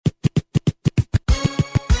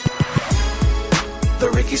The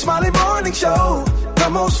Rickey Smiley Morning Show, the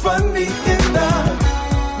most funny in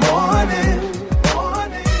the morning.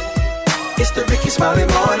 It's the Rickey Smiley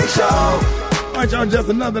Morning Show. All right, y'all, just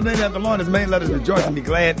another day that the Lord has made. Let us rejoice and be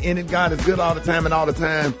glad in it. God is good all the time and all the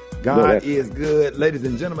time. God is good. Ladies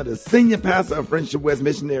and gentlemen, the senior pastor of Friendship West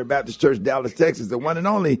Missionary Baptist Church, Dallas, Texas, the one and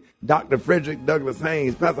only Dr. Frederick Douglass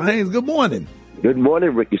Haynes. Pastor Haynes, good morning. Good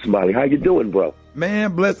morning, Rickey Smiley. How you doing, bro?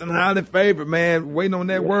 Man, blessed and highly favored, man. Waiting on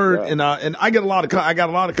that word. And I got a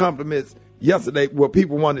lot of compliments yesterday. Well,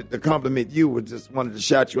 people wanted to compliment you, or just wanted to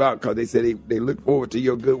shout you out because they said they look forward to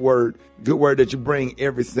your good word that you bring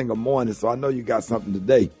every single morning. So I know you got something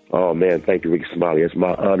today. Oh, man, thank you, Rickey Smiley. It's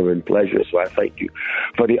my honor and pleasure, so I thank you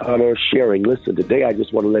for the honor of sharing. Listen, today I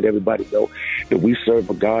just want to let everybody know that we serve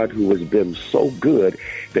a God who has been so good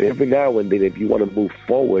that every now and then, if you want to move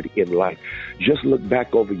forward in life, just look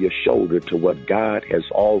back over your shoulder to what God has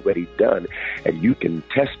already done, and you can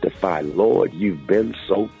testify, Lord, you've been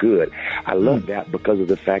so good. I love that because of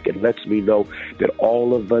the fact it lets me know that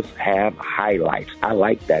all of us have highlights. I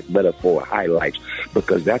like that metaphor, highlights,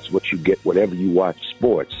 because that's what you get whenever you watch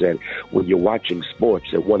sports. And when you're watching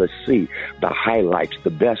sports and want to see the highlights, the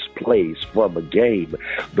best plays from a game,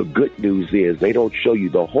 the good news is they don't show you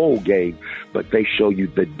the whole game, but they show you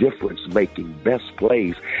the difference-making best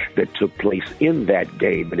plays that took place in that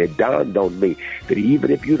game. And it dawned on me that even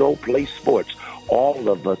if you don't play sports, all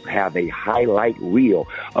of us have a highlight reel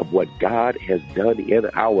of what God has done in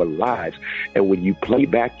our lives. And when you play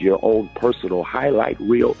back your own personal highlight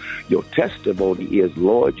reel, your testimony is,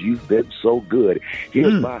 Lord, you've been so good.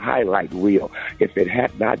 Here's my highlight reel. If it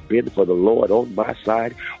had not been for the Lord on my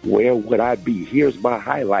side, where would I be? Here's my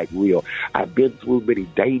highlight reel. I've been through many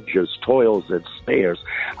dangers, toils, and snares.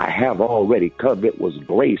 I have already come. It was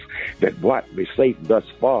grace that brought me safe thus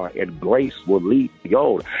far, and grace will lead me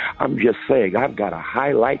on. I'm just saying, I've got a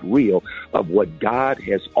highlight reel of what God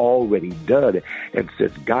has already done. And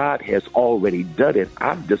since God has already done it,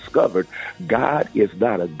 I've discovered God is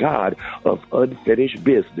not a God of unfinished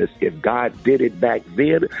business. If God did it back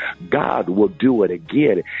then, God will do it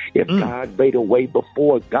again. If God made a way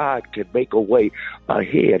before, God can make a way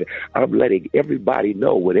ahead. I'm letting everybody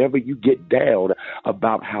know, whenever you get down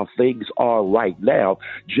about how things are right now,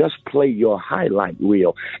 just play your highlight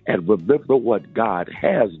reel and remember what God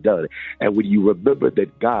has done. And when you remember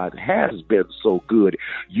that God has been so good,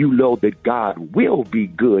 you know that God will be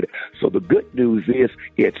good. So the good news is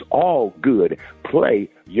it's all good. Play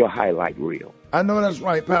your highlight reel. I know that's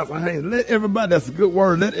right, Pastor Haynes. Let everybody, that's a good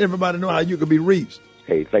word, let everybody know how you can be reached.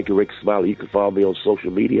 Hey, thank you, Rick Smiley. You can follow me on social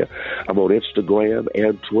media. I'm on Instagram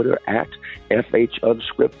and Twitter at FH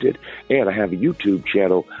Unscripted, and I have a YouTube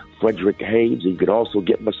channel, Frederick Haynes. And you can also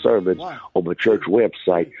get my sermons on my church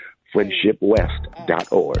website,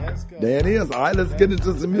 friendshipwest.org. There it is. All right, let's get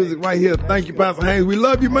into some music right here. Thank you, Pastor Haynes. We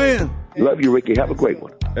love you, man. Love you, Ricky. Have a great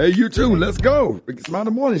one. Hey, you too. Let's go. Rickey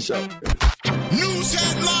Smiley Morning Show. News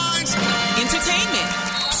headlines, entertainment,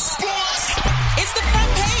 sports. It's the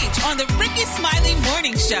front page on the Rickey Smiley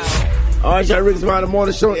Morning Show. All right, y'all, Rickey Smiley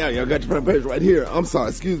Morning Show. Yeah, y'all got your front page right here. I'm sorry.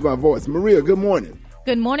 Excuse my voice. Maria, good morning.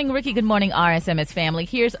 Good morning, Ricky. Good morning, RSMS family.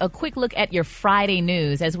 Here's a quick look at your Friday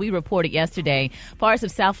news. As we reported yesterday, parts of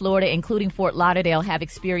South Florida, including Fort Lauderdale, have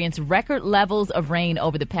experienced record levels of rain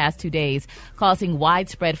over the past 2 days, causing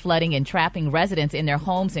widespread flooding and trapping residents in their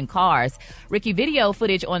homes and cars. Ricky, video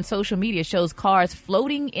footage on social media shows cars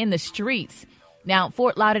floating in the streets. Now,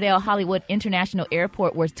 Fort Lauderdale Hollywood International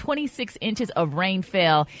Airport, where 26 inches of rain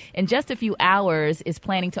fell in just a few hours, is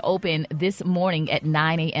planning to open this morning at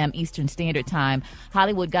 9 a.m. Eastern Standard Time.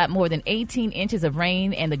 Hollywood got more than 18 inches of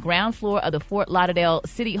rain, and the ground floor of the Fort Lauderdale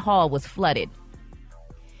City Hall was flooded.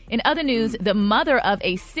 In other news, the mother of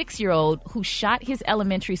a 6-year-old who shot his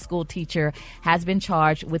elementary school teacher has been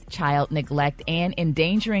charged with child neglect and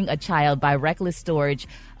endangering a child by reckless storage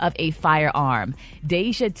of a firearm.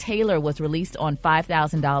 Deja Taylor was released on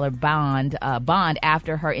 $5,000 bond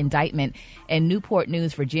after her indictment in Newport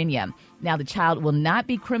News, Virginia. Now, the child will not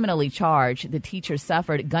be criminally charged. The teacher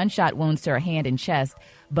suffered gunshot wounds to her hand and chest,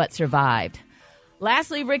 but survived.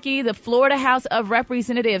 Lastly, Ricky, the Florida House of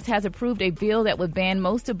Representatives has approved a bill that would ban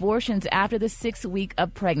most abortions after the 6th week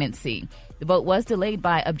of pregnancy. The vote was delayed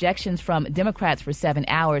by objections from Democrats for 7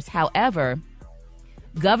 hours. However,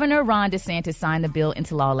 Governor Ron DeSantis signed the bill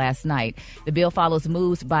into law last night. The bill follows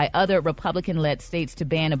moves by other Republican-led states to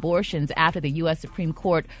ban abortions after the U.S. Supreme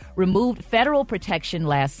Court removed federal protection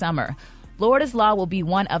last summer. Florida's law will be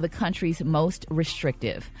one of the country's most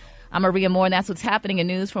restrictive. I'm Maria Moore, and that's what's happening in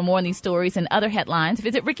news. For more on these stories and other headlines,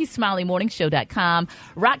 visit RickeySmileyMorningShow.com.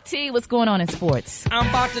 Rock T, what's going on in sports? I'm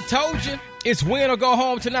about to told you. It's win or go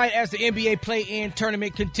home tonight as the NBA play-in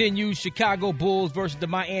tournament continues. Chicago Bulls versus the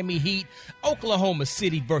Miami Heat. Oklahoma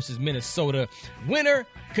City versus Minnesota. Winner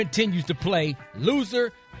continues to play.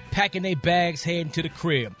 Loser packing their bags, heading to the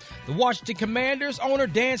crib. The Washington Commanders owner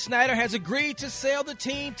Dan Snyder has agreed to sell the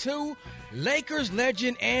team to Lakers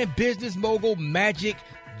legend and business mogul Magic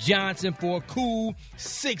Johnson for a cool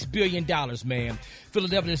 $6 billion, man.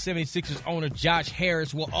 Philadelphia 76ers owner Josh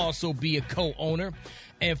Harris will also be a co-owner.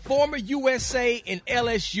 And former USA and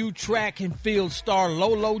LSU track and field star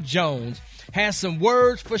Lolo Jones has some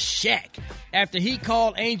words for Shaq after he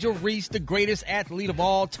called Angel Reese the greatest athlete of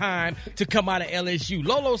all time to come out of LSU.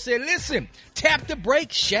 Lolo said, listen, tap the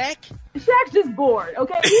brakes, Shaq. Shaq's just bored,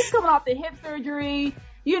 okay? He's coming off the hip surgery.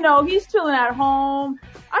 You know, he's chilling at home.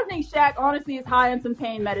 I think Shaq, honestly, is high on some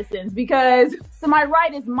pain medicines because to my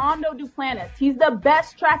right is Mondo Duplantis. He's the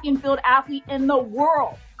best track and field athlete in the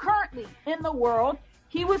world, currently in the world.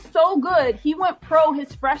 He was so good, he went pro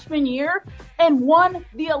his freshman year and won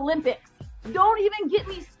the Olympics. Don't even get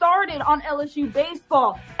me started on LSU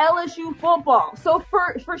baseball, LSU football. So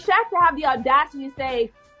for Shaq to have the audacity to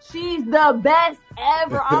say, she's the best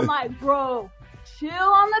ever, I'm like, bro, chill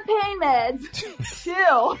on the pain meds,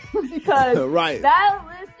 chill, because that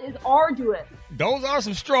list is arduous. Those are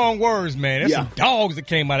some strong words, man. There's some dogs that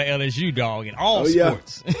came out of LSU, dog, in all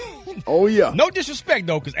sports. Oh, yeah. No disrespect,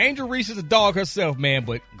 though, because Angel Reese is a dog herself, man,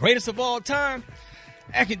 but greatest of all time,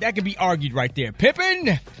 that can be argued right there. Pippen?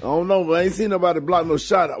 I don't know, but I ain't seen nobody block no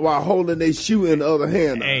shot while holding their shoe in the other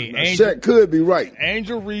hand. Hey, Shaq could be right.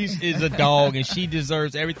 Angel Reese is a dog, and she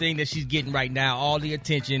deserves everything that she's getting right now, all the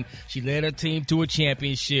attention. She led her team to a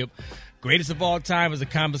championship. Greatest of all time is a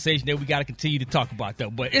conversation that we got to continue to talk about,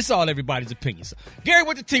 though. But it's all everybody's opinion. So, Gary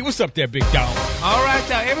with the T, what's up there, big dog? All right,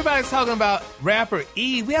 y'all. Everybody's talking about rapper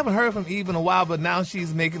Eve. We haven't heard from Eve in a while, but now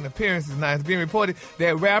she's making appearances. Now, it's being reported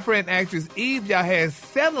that rapper and actress Eve, y'all, has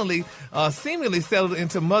seemingly settled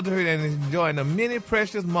into motherhood and is enjoying the many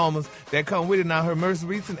precious moments that come with it. Now, her most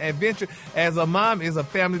recent adventure as a mom is a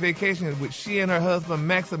family vacation with she and her husband,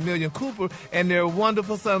 Maximilian Cooper, and their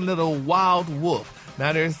wonderful son, little Wild Wolf.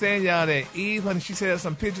 Now, they're saying, y'all, that Eve, honey, she shared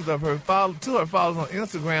some pictures of her to her followers on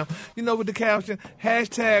Instagram, you know, with the caption,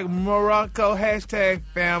 #Morocco,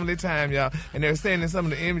 #family time, y'all. And they're saying in some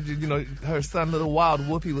of the images, you know, her son, little Wild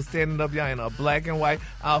Wolf, he was standing up, y'all, in a black and white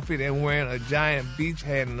outfit and wearing a giant beach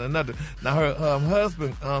hat and another. Now, her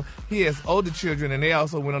husband, he has older children, and they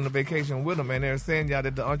also went on the vacation with him. And they're saying, y'all,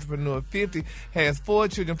 that the entrepreneur of 50 has 4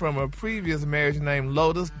 children from her previous marriage named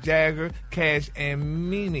Lotus, Jagger, Cash, and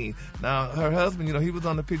Mimi. Now, her husband, you know, he was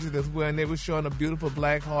on the pictures as well, and they were showing a beautiful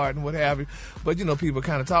black heart and what have you. But, you know, people are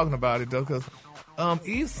kind of talking about it, though, because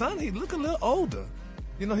Eve's son, he look a little older.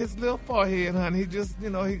 You know, his little forehead, honey, he just,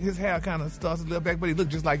 you know, his hair kind of starts a little back, but he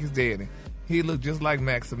looked just like his daddy. He looked just like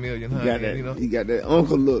Maximilian, honey. He got that, you know? He got that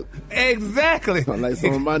uncle look. Exactly. Like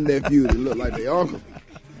some of my nephews that look like their uncle.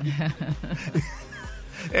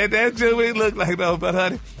 And that's just what he looked like, though. But,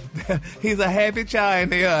 honey, he's a happy child,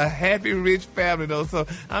 and they are a happy, rich family, though. So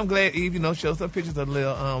I'm glad Eve, you know, showed some pictures of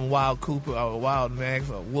little Wild Cooper or Wild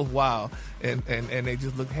Max or Wolf Wild, and they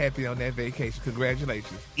just look happy on that vacation.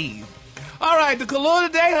 Congratulations, Eve. All right, the color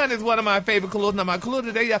today, honey, is one of my favorite colors. Now, my color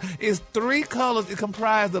today, y'all, is 3 colors. It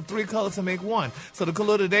comprised of 3 colors to make one. So the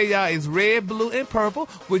color today, y'all, is red, blue, and purple,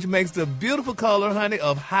 which makes the beautiful color, honey,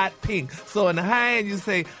 of hot pink. So in the high end, you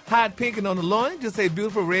say hot pink, and on the low end, you just say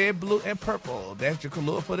beautiful red, blue, and purple. That's your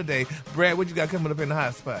color for today. Brad, what you got coming up in the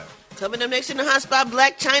hot spot? Coming up next in the hot spot,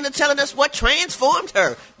 Black China telling us what transformed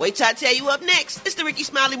her. Wait till I tell you up next. It's the Rickey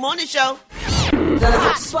Smiley Morning Show. The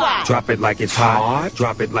hot spot. Drop it like it's hot.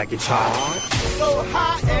 Drop it like it's hot. So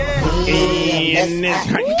hot and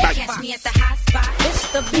Catch me at the hot spot.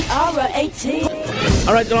 It's the BR18.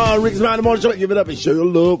 All right, Rickey Smiley Morning Show. Give it up and show your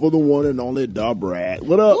love for the one and only Brat.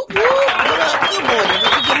 What up? What up? Good morning,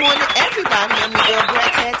 Rickey. Good morning, everybody. I'm your girl,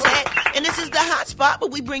 Brat Tat Tat. And this is the hot spot where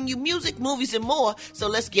we bring you music, movies, and more. So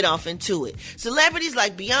let's get off into it. Celebrities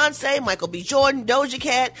like Beyonce, Michael B. Jordan, Doja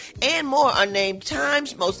Cat, and more are named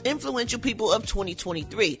Time's most influential people of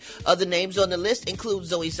 2023. Other names on the list include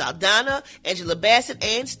Zoe Saldana, Angela Bassett,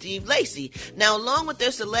 and Steve Lacy. Now, along with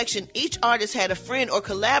their selection, each artist had a friend or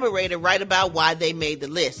collaborator write about why they made the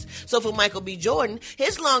list. So for Michael B. Jordan,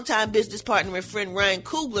 his longtime business partner and friend Ryan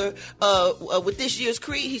Coogler, with this year's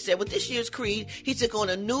Creed, he said, with this year's Creed, he took on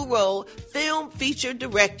a new role, film feature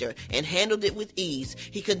director, and handled it with ease.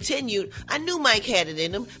 He continued, I knew Mike had it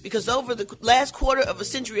in him because over the last quarter of a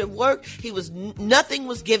century of work, nothing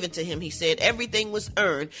was given to him. He said everything was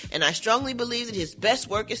earned, and I strongly believe that his best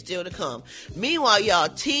work is still to come. Meanwhile, y'all,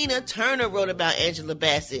 Tina Turner wrote about Angela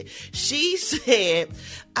Bassett. She said,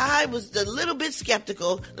 I was a little bit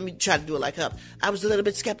skeptical. Let me try to do it like her. I was a little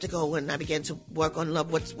bit skeptical when I began to work on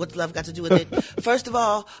love. What's love got to do with it? First of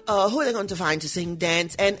all, who are they going to find to sing,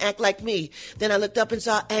 dance, and act like me? Then I looked up and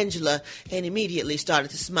saw Angela and immediately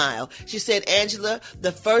started to smile. She said, Angela,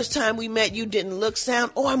 the first time we met, you didn't look,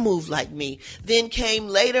 sound, or move like me. Then came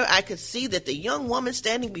later, I could see that the young woman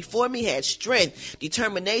standing before me had strength,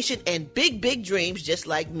 determination, and big, big dreams just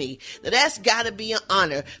like me. Now that's got to be an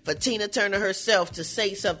honor for Tina Turner herself to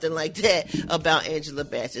say something like that about Angela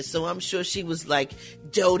Bassett. So I'm sure she was like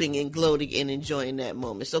doting and gloating and enjoying that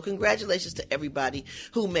moment. So congratulations to everybody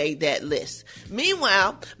who made that list.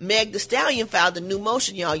 Meanwhile, Meg Thee Stallion filed a new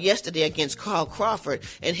motion, y'all, yesterday against Carl Crawford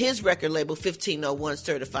and his record label 1501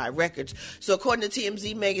 Certified Records. So according to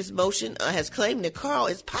TMZ, Megan's motion has claimed that Carl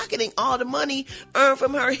is pocketing all the money earned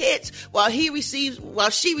from her hits while she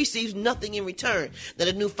receives nothing in return. Now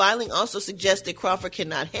the new filing also suggests that Crawford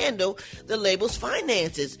cannot handle the label's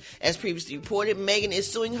finances. As previously reported, Megan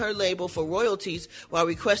is suing her label for royalties while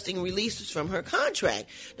requesting releases from her contract.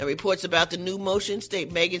 Now reports about the new motion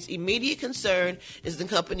state Megan's immediate concern is the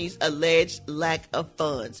company's alleged lack of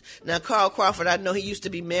funds. Now Carl Crawford, I know he used to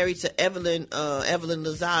be married to Evelyn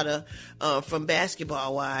Lozada from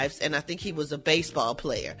Basketball Wives, and I think he was a baseball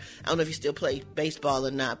player. I don't know if he still plays baseball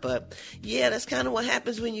or not, but yeah, that's kind of what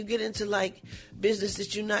happens when you get into like business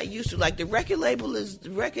that you're not used to. Like the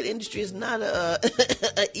record industry is not a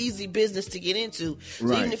easy business to get into. So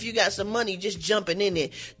Right. even if you got some money, just jumping in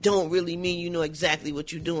it don't really mean you know exactly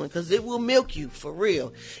what you're doing, because it will milk you for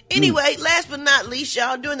real. Anyway, last but not least,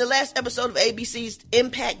 y'all, during the last episode of ABC's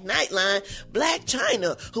Impact Nightline, Black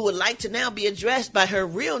China, who would like to now be addressed by her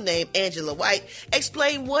real name, Angela White,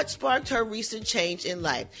 explained what sparked her recent change in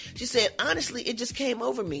life. She said, honestly, it just came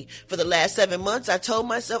over me. For the last 7 months, I told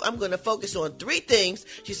myself I'm going to focus on 3 things.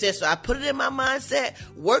 She said, so I put it in my mindset: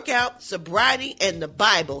 workout, sobriety, and the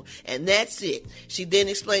Bible, and that's it. She then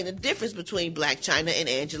explained the difference between Black China and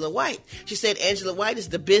Angela White. She said Angela White is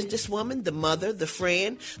the businesswoman, the mother, the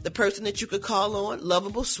friend, the person that you could call on,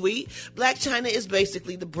 lovable, sweet. Black China is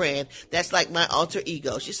basically the brand. That's like my alter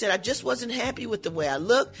ego. She said, I just wasn't happy with the way I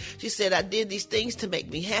look. She said, I did these things to make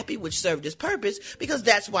me happy, which served its purpose, because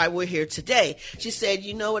that's why we're here today. She said,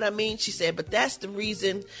 you know what I mean? She said, but that's the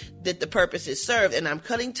reason that the purpose is served, and I'm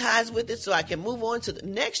cutting ties with it so I can move on to the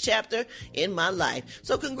next chapter in my life.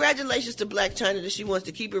 So congratulations to Black China that she wants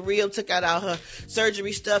to keep it real, took out all her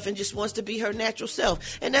surgery stuff, and just wants to be her natural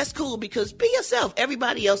self. And that's cool, because be yourself.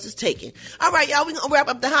 Everybody else is taken. All right, y'all, we're going to wrap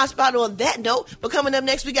up the hot spot on that note. But coming up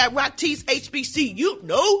next, we got Rock T's HBC. You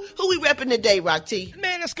know who we repping today, Rock T.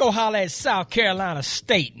 Man, let's go holler at South Carolina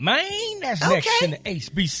State, man. That's next in the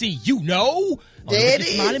HBC. You know. On There the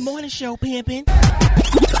it Smiley is. Morning Show, pimpin'.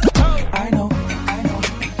 I know.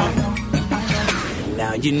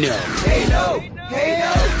 Now you know. Hey, no. Hey,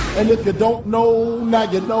 no. And if you don't know,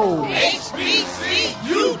 now you know. HBC,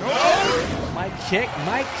 you know. Mic check,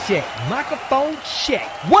 microphone check.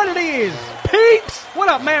 What it is, peeps? What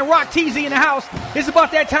up, man? Rock TZ in the house. It's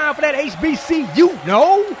about that time for that HBC, you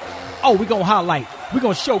know. Oh, we're going to highlight, we're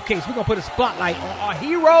going to showcase, we're going to put a spotlight on our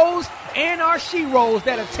heroes and our sheroes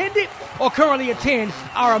that attended or currently attend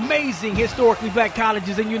our amazing historically black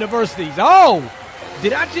colleges and universities. Oh,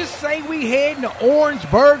 did I just say we heading to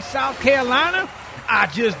Orangeburg, South Carolina? I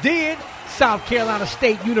just did. South Carolina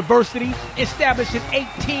State University, established in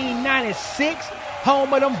 1896,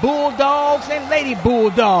 home of them Bulldogs and Lady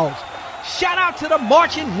Bulldogs. Shout out to the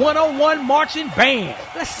Marching 101 Marching Band.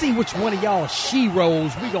 Let's see which one of y'all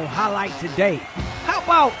sheroes we gonna highlight today. How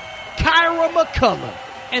about Kyra McCullough,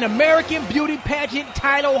 an American beauty pageant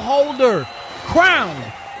title holder,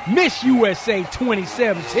 crowned Miss USA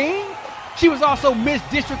 2017. She was also Miss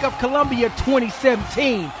District of Columbia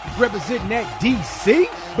 2017, representing that D.C.,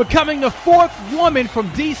 becoming the 4th woman from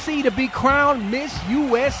D.C. to be crowned Miss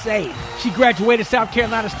USA. She graduated South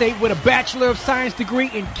Carolina State with a Bachelor of Science degree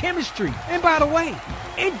in chemistry. And by the way,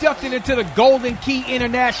 inducted into the Golden Key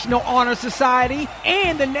International Honor Society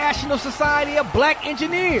and the National Society of Black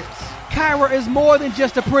Engineers. Kyra is more than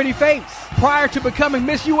just a pretty face. Prior to becoming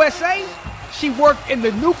Miss USA, she worked in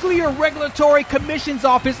the Nuclear Regulatory Commission's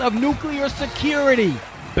Office of Nuclear Security.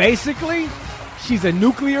 Basically, she's a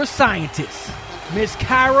nuclear scientist. Miss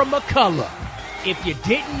Kyra McCullough. If you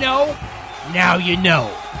didn't know, now you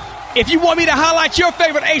know. If you want me to highlight your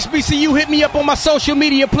favorite HBCU, hit me up on my social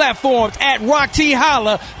media platforms at Rock T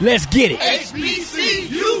Holla. Let's get it. HBC,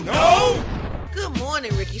 you know. Good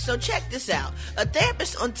morning, Ricky. So check this out. A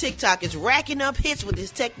therapist on TikTok is racking up hits with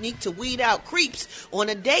his technique to weed out creeps on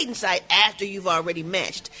a dating site after you've already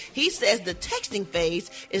matched. He says the texting phase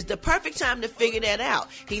is the perfect time to figure that out.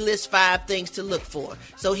 He lists 5 things to look for.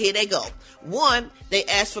 So here they go. 1, they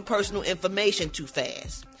ask for personal information too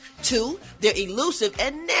fast. 2, they're elusive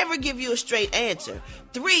and never give you a straight answer.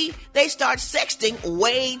 3, they start sexting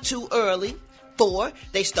way too early. 4,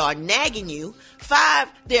 they start nagging you. 5,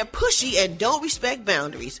 they're pushy and don't respect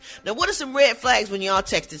boundaries. Now, what are some red flags when y'all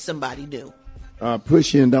texted somebody new?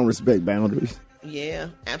 Pushy and don't respect boundaries. Yeah,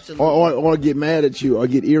 absolutely. Or get mad at you or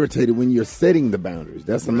get irritated when you're setting the boundaries.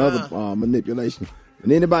 That's another manipulation.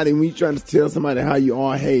 And anybody, when you're trying to tell somebody how you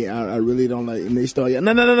are, hey, I really don't like, and they start,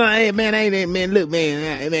 no, hey, man, ain't man, look,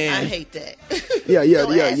 man, hey, man. I hate that.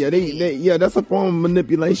 Yeah, that's a form of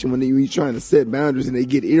manipulation when you're trying to set boundaries and they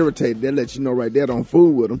get irritated. They let you know right there, don't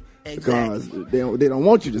fool with them. Exactly. Because they don't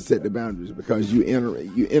want you to set the boundaries because you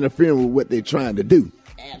interfering with what they're trying to do.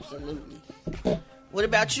 Absolutely. What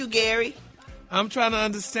about you, Gary? I'm trying to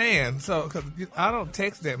understand, because I don't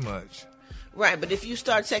text that much. Right, but if you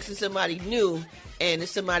start texting somebody new and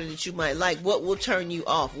it's somebody that you might like, what will turn you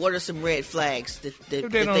off? What are some red flags that they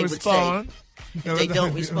would respond? say? If they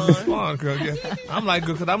don't respond? Girl, yeah. I'm like,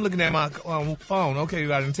 because I'm looking at my phone. Okay,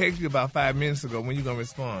 I didn't text you about 5 minutes ago. When you going to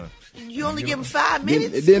respond? You only give them 5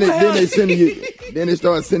 minutes? Then they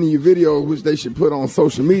start sending you videos which they should put on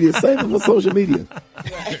social media. Save them for social media.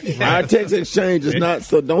 Right. Our text exchange is not,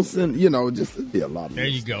 so don't send, just be a lot of There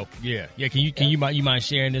you go. Yeah. Can you mind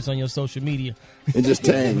sharing this on your social media? And just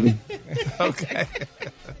tag me. Okay.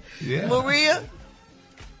 Yeah. Maria?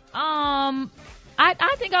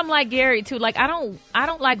 I think I'm like Gary too. Like I don't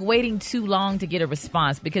like waiting too long to get a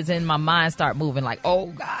response because then my mind start moving like, oh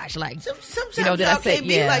gosh, like sometimes did y'all can't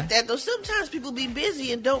be like that though. Sometimes people be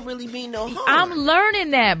busy and don't really mean no harm. I'm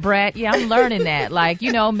learning that, Brat. Yeah, I'm learning that. Like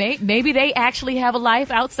maybe they actually have a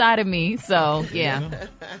life outside of me. So yeah.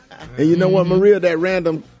 And you know what, Maria, that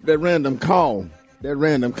random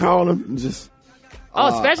calling just.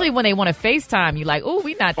 Especially when they want to FaceTime you, like,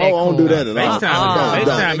 we not that cool. I don't do that at all.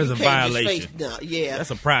 FaceTime is a violation. Yeah,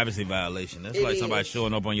 that's a privacy violation. That's like somebody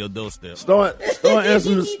showing up on your doorstep. Start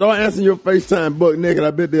answering your FaceTime book, nigga.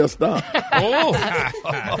 I bet they'll stop.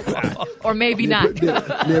 Or maybe not.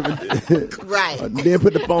 Right. Then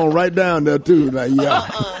put the phone right down there too. Like, yeah.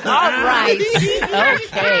 All right.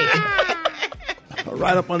 Okay.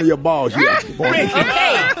 Right up under your balls. Yeah. Okay.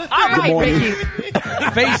 All right, Ricky.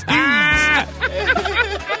 Face these.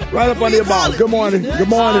 Right up under your balls. Good morning. Good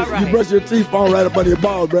morning. Right. You brush your teeth, phone right up under your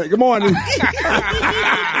balls, Brett. Good morning. Rickey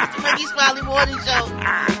Smiley Morning Show.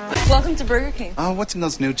 Welcome to Burger King. What's in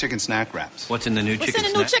those new chicken snack wraps? What's in the new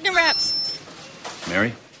chicken wraps?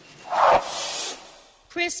 Mary?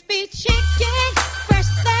 Crispy chicken, fresh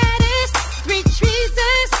lettuce, 3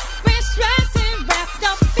 cheeses, French dressing wrapped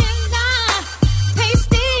up in a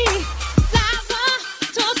tasty flour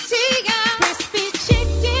tortilla. Crispy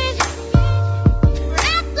chicken,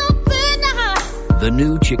 wrapped up in a... The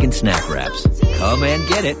new chicken snack wraps. Come and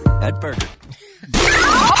get it at Burger.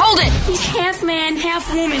 Hold it! He's half man,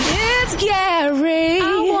 half woman. It's Gary.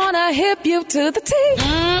 I wanna hip you to the T.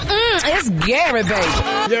 It's Gary,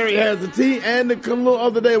 baby. Gary has the tea and the canoe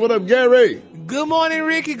of the day. What up, Gary? Good morning,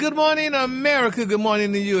 Ricky. Good morning, America. Good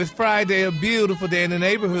morning to you. It's Friday, a beautiful day in the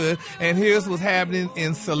neighborhood. And here's what's happening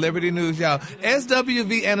in celebrity news, y'all.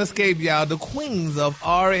 SWV and Escape, y'all, the queens of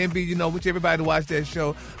R&B, which everybody watched that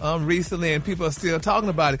show recently, and people are still talking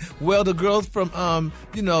about it. Well, the girls from,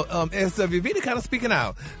 SWV, they're kind of speaking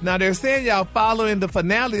out. Now, they're saying, y'all, following the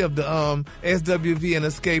finale of the SWV and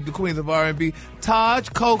Escape, the queens of R&B, Taj,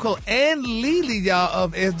 Coco, and Lily, y'all,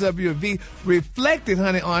 of SWV reflected,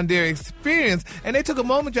 honey, on their experience. And they took a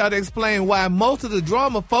moment, y'all, to explain why most of the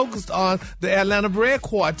drama focused on the Atlanta Brat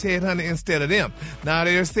Quartet, honey, instead of them. Now,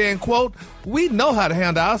 they're saying, quote, "We know how to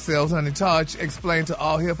handle ourselves," honey, Taj explained to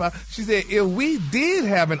All Hip Hop. She said, "If we did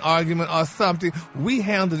have an argument or something, we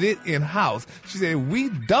handled it in-house." She said, "We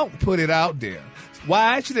don't put it out there."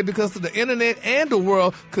 Why? She said because of the internet and the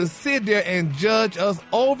world could sit there and judge us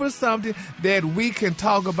over something that we can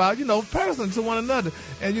talk about, personally to one another.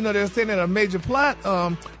 And, they're saying that a major plot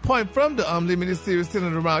point from the limited series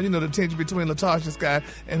centered around, the tension between Latasha Scott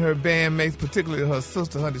and her bandmates, particularly her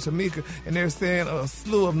sister, honey, Tamika. And they're saying a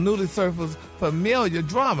slew of newly surfaced familiar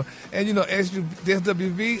drama. And,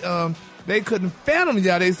 SWV, they couldn't fathom,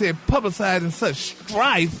 y'all, they said, publicizing such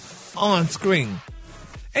strife on screen.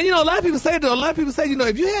 And, a lot of people say,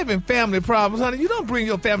 if you're having family problems, honey, you don't bring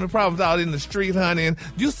your family problems out in the street, honey, and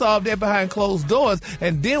you solve that behind closed doors.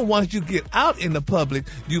 And then once you get out in the public,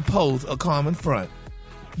 you pose a common front.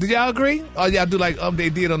 Do y'all agree? Or y'all do like they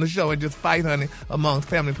did on the show and just fight, honey, amongst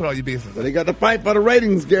family, put all your business? But they got to fight for the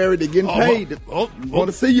ratings, Gary. They're getting paid. Want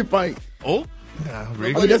to see you fight.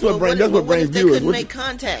 That's what brings viewers. What if they couldn't make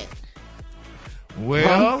contact?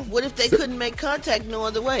 Well, what if they couldn't make contact no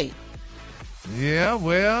other way? Yeah,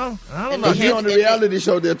 well, I don't know. If you're on the reality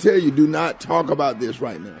show, they'll tell you, do not talk about this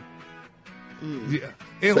right now. Yeah.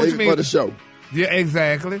 Save it for the show. Yeah,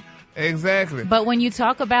 exactly. But when you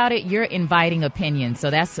talk about it, you're inviting opinions.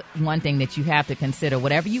 So that's one thing that you have to consider.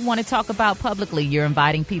 Whatever you want to talk about publicly, you're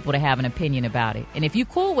inviting people to have an opinion about it. And if you're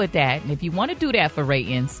cool with that, and if you want to do that for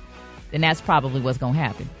ratings, then that's probably what's going to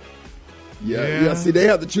happen. Yeah. See, they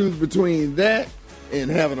have to choose between that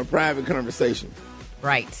and having a private conversation.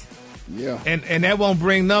 Right. Yeah. And that won't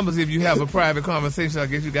bring numbers if you have a private conversation. I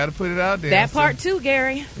guess you got to put it out there. That part too,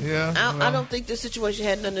 Gary. Yeah. I don't think this situation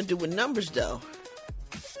had nothing to do with numbers, though.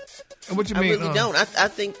 What you mean? I really don't. I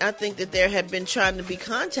think that there had been trying to be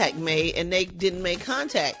contact made, and they didn't make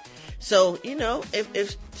contact. So,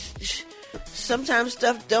 if sometimes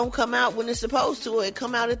stuff don't come out when it's supposed to, or it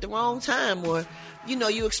come out at the wrong time, or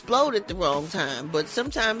you explode at the wrong time. But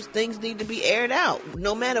sometimes things need to be aired out,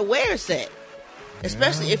 no matter where it's at.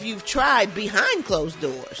 Especially if you've tried behind closed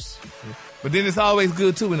doors. But then it's always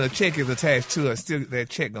good, too, when a check is attached to it. Still, that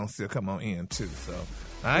check going to still come on in, too. So,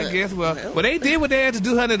 I guess, well, they did what they had to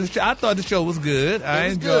do, honey. I thought the show was good. I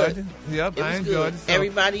enjoyed it. Yep, I enjoyed it. So.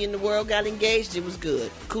 Everybody in the world got engaged. It was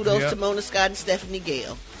good. Kudos to Mona Scott and Stephanie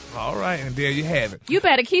Gale. All right, and there you have it. You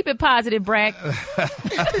better keep it positive, Brat.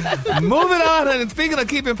 Moving on, and speaking of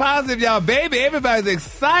keeping positive, y'all, baby, everybody's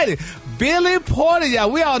excited. Billy Porter,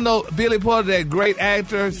 y'all. We all know Billy Porter, that great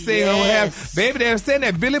actor, singer, whatever. Baby, they're saying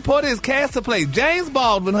that Billy Porter is cast to play James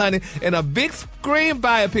Baldwin, honey, in a big screen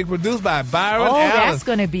biopic produced by Byron Allen. That's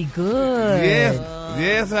going to be good.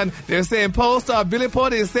 Yes, honey. They're saying co-star Billy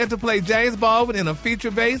Porter is set to play James Baldwin in a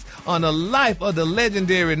feature based on the life of the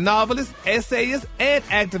legendary novelist, essayist, and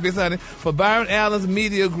activist, honey, for Byron Allen's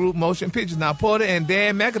media group Motion Pictures. Now, Porter and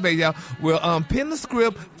Dan McAbey, y'all, will pen the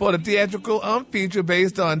script for the theatrical feature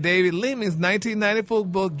based on David Leeming's 1994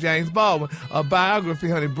 book, James Baldwin, a biography,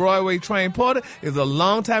 honey. Broadway-trained Porter is a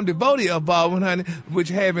longtime devotee of Baldwin, honey, which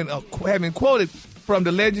having quoted from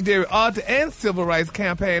the legendary author and civil rights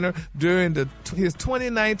campaigner during his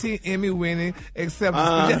 2019 Emmy-winning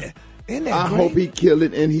acceptance. I hope he kill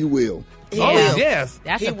it, and he will. Yeah. Oh, yes.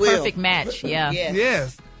 That's a perfect match, yeah.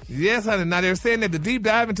 Yes, honey. Now, they're saying that the deep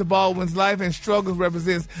dive into Baldwin's life and struggles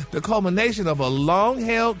represents the culmination of a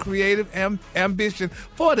long-held creative ambition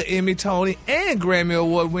for the Emmy, Tony, and Grammy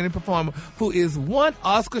Award-winning performer who is one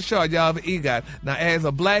Oscar short, y'all, of EGOT. Now, as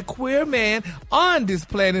a black queer man on this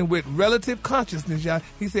planet with relative consciousness, y'all,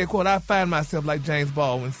 he said, quote, I find myself, like James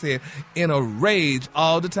Baldwin said, in a rage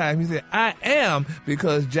all the time. He said, I am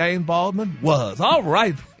because James Baldwin was. All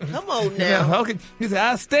right. Come on now. Okay. He said,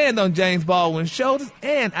 I stand on James Baldwin's shoulders,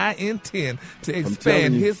 and I intend to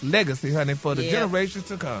expand his legacy, honey, for the generations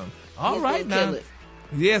to come. All right now.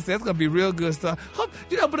 Yes, that's going to be real good stuff.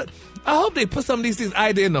 But I hope they put some of these things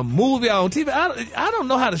either in a movie or on TV. I don't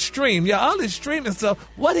know how to stream. Yeah, all this streaming stuff,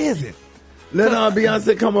 what is it? Let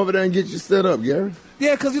Beyonce come over there and get you set up, Gary.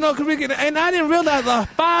 Yeah, because, Rickey, and I didn't realize a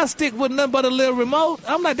Fire Stick was nothing but a little remote.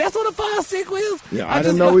 I'm like, that's what a Fire Stick was? Yeah, I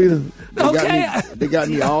didn't know either. They got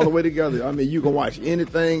me all the way together. I mean, you can watch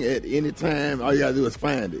anything at any time. All you got to do is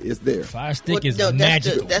find it. It's there. Fire Stick is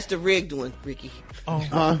magical. That's the rigged one, Ricky.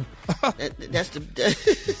 That's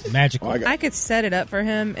the magical. I could set it up for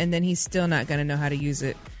him, and then he's still not going to know how to use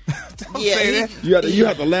it. You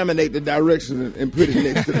have to laminate the directions and put it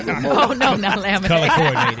next to the remote. Oh, no, not laminate. Color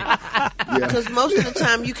coordinated. Because most of the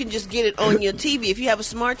time you can just get it on your TV. If you have a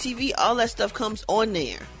smart TV, all that stuff comes on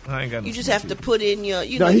there. I ain't got you just have to put in your,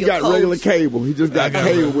 he got codes. regular cable. He just got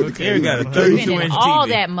cable with the cable. He got a 32-inch all TV.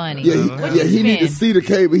 that money. Yeah, he need to see the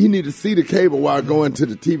cable. He need to see the cable while going to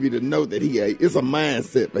the TV to know that it's a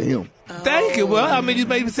mindset for him. Thank you. Well, I mean, you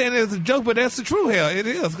may be saying it as a joke, but that's the truth. Hell, it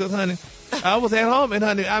is. Because, honey, I was at home, and,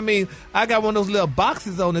 honey, I mean, I got one of those little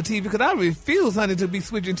boxes on the TV because I refuse, honey, to be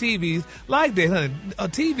switching TVs like that, honey. A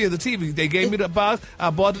TV is a TV. They gave me the box. I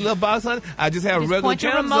bought the little box, honey. I just have regular point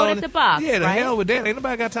your channels remote on at the box, Yeah, the right? hell with that. Ain't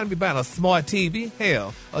nobody got time to be buying a smart TV.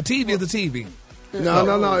 Hell, a TV is a TV. No.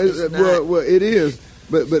 Well, it is.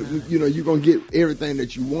 But you're gonna get everything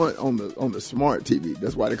that you want on the smart TV.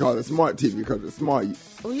 That's why they call it smart TV, because it's smart.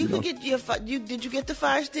 Well, you could get did you get the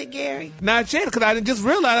Fire Stick, Gary? Not yet, because I didn't just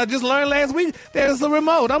realize. I just learned last week there's a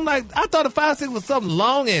remote. I'm like, I thought a Fire Stick was something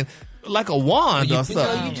long and like a wand or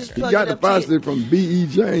something. You just he got the Fire Stick from B.E.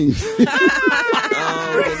 James.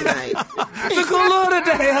 Oh, good night. The color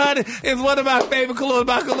today. say honey. It's one of my favorite colors.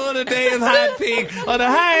 My color today is hot pink. On the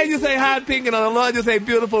high end, you say hot pink, and on the low end, you say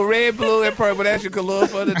beautiful red, blue, and purple. That's your color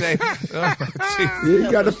for today. Oh,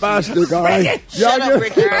 you got the 5 stick, all right? Shut up,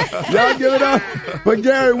 Ricky. Y'all give it up for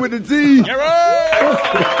Gary with the T.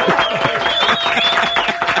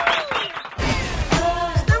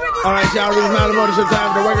 All right, y'all, Rickey Smiley Morning Show,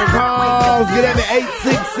 time for the wake-up calls. Get at me,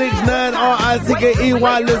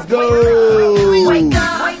 866-9-RICKEY. Let's go. Wake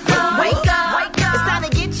up, wake up, wake up. It's time to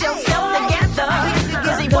get yourself together.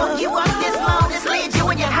 Because they woke you up this morning, slid you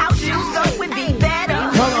in your house shoes, so it would be better.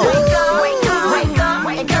 Wake up, wake up,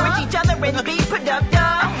 wake up. Encourage each other and be productive.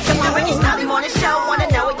 It's the Rickey Smiley Morning Show. Want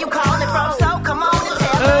to know what you calling from, so come on and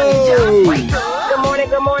tell us. Just wake up. Good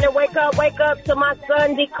morning. Wake up to my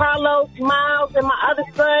son, DeCarlos, Miles, and my other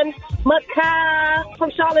son, Makai,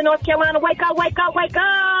 from Charlotte, North Carolina. Wake up.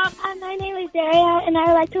 My name is Daria, and I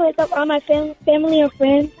would like to wake up all my family and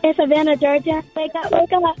friends in Savannah, Georgia. Wake up.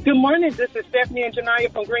 Good morning. This is Stephanie and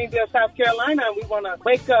Janaya from Greenville, South Carolina, and we want to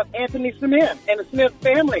wake up Anthony Smith and the Smith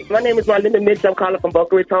family. My name is Marlinda Mitchell. I'm calling from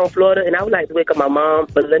Boca Raton, Florida, and I would like to wake up my mom,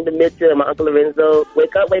 Belinda Mitchell, and my Uncle Lorenzo.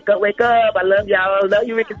 Wake up. I love y'all. Love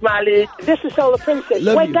you, Rickey Smiley. This is Solar Princess.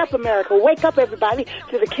 Love wake you. up, America. Wake up, everybody,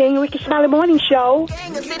 to the King Rickey Smiley Morning Show.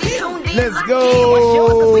 Let's go.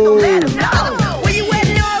 Where you at,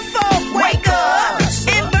 Norfolk? Wake up.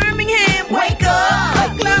 In Birmingham, wake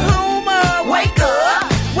up. Oklahoma, wake up.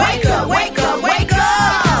 Wake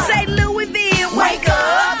up. St. Louisville, wake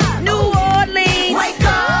up. New Orleans, wake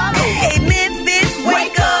up. Hey, Memphis,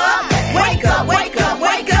 wake up.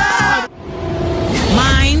 Wake up.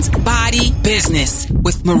 Mind, body, business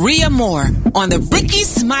with Maria Moore on the Rickey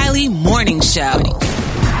Smiley Morning Show.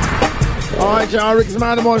 All right, y'all, Rickey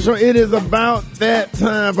Smiley Morning Show. It is about that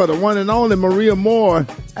time for the one and only Maria Moore.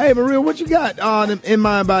 Hey, Maria, what you got in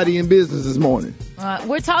mind, body, and business this morning?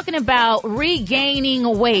 We're talking about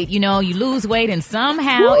regaining weight. You know, you lose weight and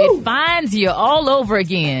somehow it finds you all over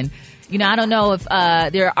again. You know, I don't know if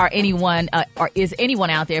there are anyone or is anyone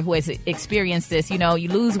out there who has experienced this. You know, you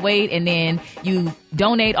lose weight and then you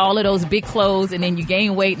donate all of those big clothes and then you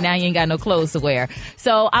gain weight. Now you ain't got no clothes to wear.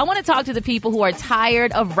 So I want to talk to the people who are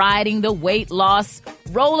tired of riding the weight loss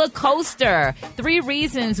roller coaster. 3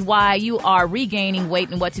 reasons why you are regaining weight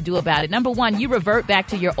and what to do about it. Number 1, you revert back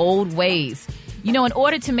to your old ways. You know, in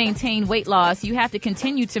order to maintain weight loss, you have to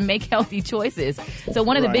continue to make healthy choices. So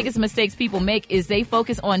one of the biggest mistakes people make is they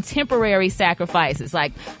focus on temporary sacrifices.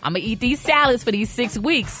 Like, I'm going to eat these salads for these 6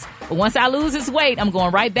 weeks. But once I lose this weight, I'm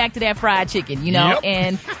going right back to that fried chicken, you know? Yep.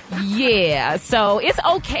 And yeah, so it's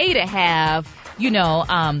okay to have, you know,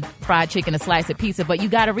 fried chicken, a slice of pizza, but you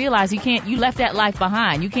got to realize you left that life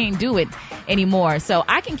behind. You can't do it anymore. So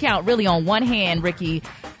I can count really on one hand, Rickey,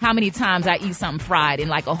 how many times I eat something fried in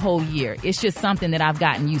like a whole year. It's just something that I've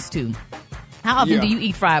gotten used to. How often do you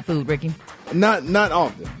eat fried food, Rickey? Not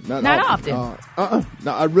often. Not often.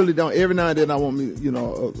 No, I really don't. Every now and then I want me, you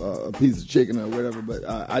know, a piece of chicken or whatever, but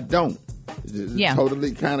I don't. Just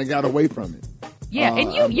totally kind of got away from it. Yeah,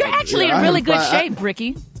 and you're actually in really good shape,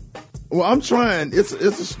 Rickey. Well, I'm trying. It's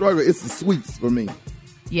a struggle. It's the sweets for me.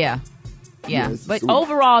 Yeah. But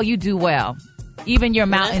overall, you do well. Even your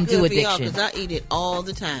Mountain Dew addiction. Because I eat it all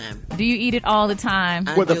the time. Do you eat it all the time?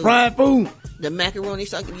 With the fried food? The macaroni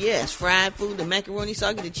socket, yes. Fried food, the macaroni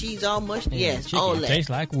socket, the cheese all mushed, yes. All that. Tastes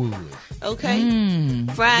like wood. Okay.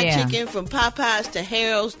 Fried chicken from Popeyes to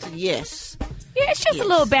Harold's to yes. Yeah, it's just a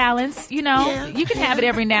little balance, you know. Yeah. You can have it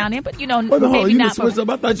every now and then, but you know, maybe not. Switch up.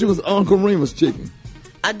 I thought you was Uncle Remus chicken.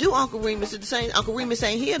 I do Uncle Remus. It's the same. Uncle Remus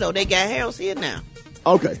ain't here though. They got Harold's here now.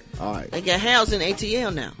 Okay, all right. They got Harold's in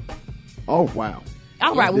ATL now. Oh wow.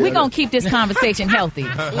 All right, well, we're going to keep this conversation healthy.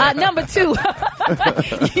 Number 2,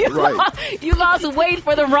 you lost weight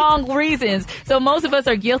for the wrong reasons. So most of us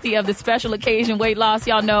are guilty of the special occasion weight loss.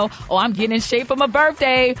 Y'all know, I'm getting in shape for my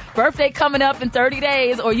birthday. Birthday coming up in 30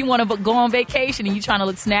 days. Or you want to go on vacation and you're trying to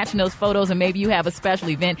look snatching those photos and maybe you have a special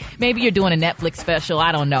event. Maybe you're doing a Netflix special.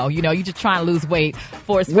 I don't know. You know, you're just trying to lose weight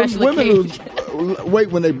for a special occasion. Women lose weight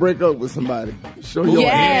when they break up with somebody. Show your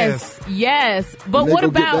ass. Yes. But what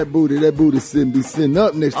about... Get that booty. That booty be sitting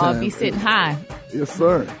up next time. Be sitting high. Yes,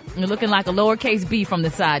 sir. You're looking like a lowercase b from the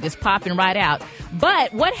side, just popping right out.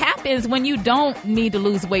 But what happens when you don't need to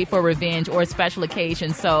lose weight for revenge or a special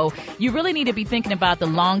occasion? So you really need to be thinking about the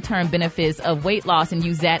long-term benefits of weight loss and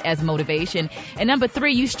use that as motivation. And number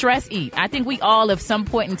 3, you stress eat. I think we all at some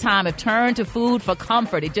point in time have turned to food for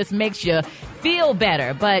comfort. It just makes you feel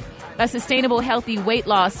better. But a sustainable, healthy weight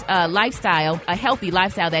loss lifestyle, a healthy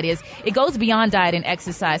lifestyle that is, it goes beyond diet and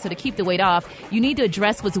exercise. So to keep the weight off, you need to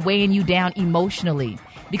address what's weighing you down emotionally.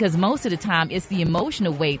 because most of the time it's the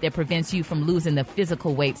emotional weight that prevents you from losing the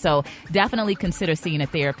physical weight. So definitely consider seeing a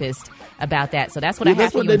therapist about that. So that's what I have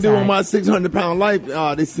that's for what you they do on inside. my 600-pound life.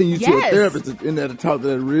 They send you to a Yes. therapist in there to talk to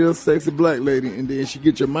that real sexy black lady, and then she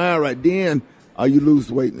get your mind right. Then you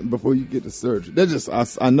lose weight before you get the surgery. That's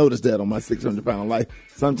just I noticed that on my 600-pound life.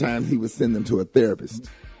 Sometimes he would send them to a therapist.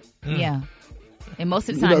 Yeah. And most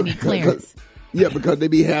of the time you need clearance. Because they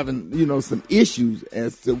be having, some issues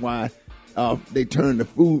as to why they turn to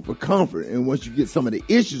food for comfort. And once you get some of the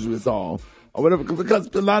issues resolved or whatever, because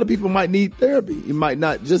a lot of people might need therapy. It might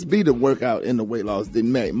not just be the workout and the weight loss. They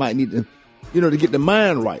might need to, to get the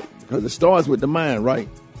mind right, because it starts with the mind, right?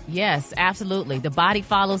 Yes, absolutely. The body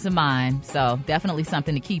follows the mind. So definitely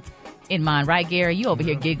something to keep in mind. Right, Gary? You over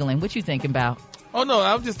here giggling. What you thinking about? Oh, no,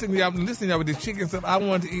 I was just thinking, I've been listening to y'all with this chicken stuff. I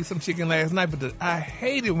wanted to eat some chicken last night, but I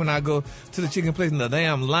hate it when I go to the chicken place and the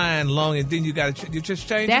damn line long, and then you just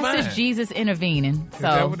change your mind. That's just Jesus intervening. Is So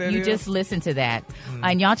that what that you is? just listen to that.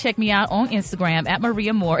 And y'all check me out on Instagram at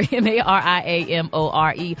Maria Moore,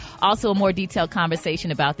 MariaMore. Also, a more detailed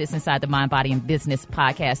conversation about this inside the Mind, Body, and Business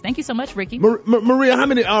podcast. Thank you so much, Ricky. Maria, how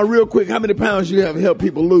many pounds you have helped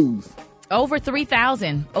people lose? Over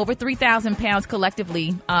 3,000 pounds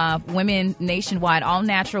collectively, women nationwide, all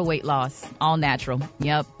natural weight loss, all natural.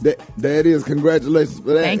 Yep. That is. Congratulations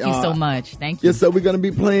for that. Thank you so much. Thank you. Yes, so we're going to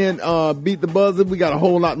be playing Beat the Buzzer. We got a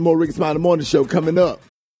whole lot more Rickey Smiley Morning Show coming up.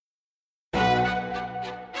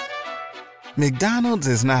 McDonald's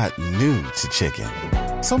is not new to chicken.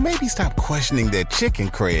 So maybe stop questioning their chicken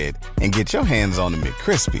cred and get your hands on the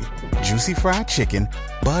McCrispy. Juicy fried chicken,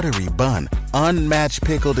 buttery bun, unmatched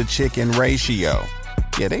pickle to chicken ratio.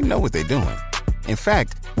 Yeah, they know what they're doing. In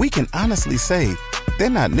fact, we can honestly say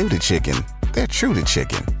they're not new to chicken. They're true to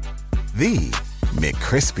chicken. The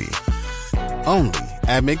McCrispy. Only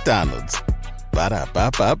at McDonald's.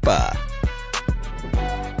 Ba-da-ba-ba-ba.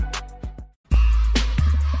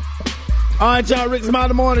 All right, y'all, Rickey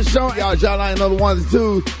Smiley Morning Show. Y'all ain't know the ones and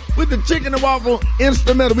twos. With the chicken and waffle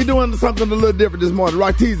instrumental, we doing something a little different this morning.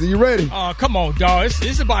 Rock Teaser, you ready? Oh, come on, dog.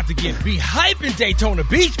 It's about to be hype in Daytona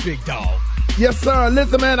Beach, big dog. Yes, sir.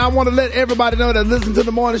 Listen, man, I want to let everybody know that listen to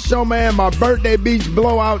the morning show, man. My birthday beach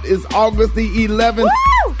blowout is August the 11th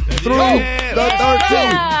through the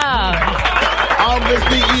 13th. August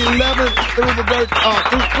the 11th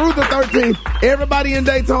through the 13th. Everybody in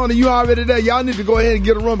Daytona, you already there. Y'all need to go ahead and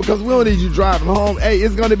get a room because we don't need you driving home. Hey,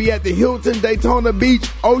 it's going to be at the Hilton Daytona Beach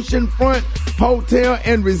Oceanfront Hotel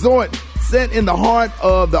and Resort, set in the heart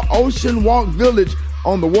of the Ocean Walk Village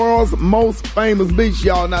on the world's most famous beach,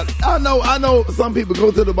 y'all. Now, I know some people go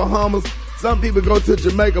to the Bahamas, some people go to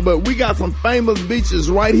Jamaica, but we got some famous beaches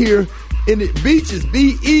right here in the beaches,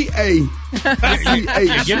 B-E-A.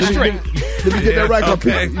 Get it straight. Let me get that right.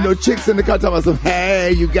 Okay. Chicks in the car talking about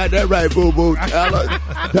hey, you got that right, boo-boo.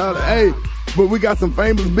 Tell her, hey, but we got some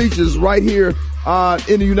famous beaches right here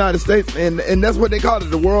in the United States, and that's what they call it,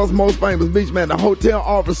 the world's most famous beach, man. The hotel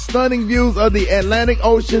offers stunning views of the Atlantic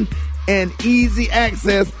Ocean and easy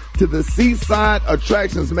access to the seaside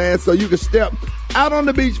attractions, man. So you can step out on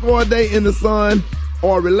the beach for a day in the sun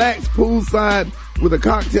or relax poolside with a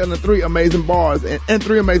cocktail and three amazing bars. And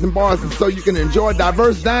so you can enjoy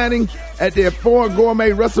diverse dining at their 4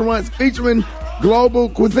 gourmet restaurants featuring global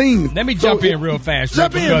cuisine. Let me jump in real fast.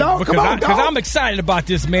 Jump in, dog. Because I'm excited about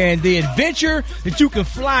this, man. The adventure that you can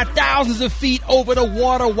fly thousands of feet over the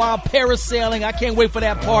water while parasailing. I can't wait for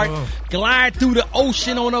that part. Glide through the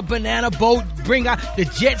ocean on a banana boat. Bring out the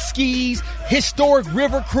jet skis. Historic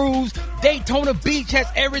river cruise. Daytona Beach has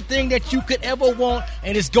everything that you could ever want,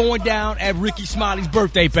 and it's going down at Rickey Smiley's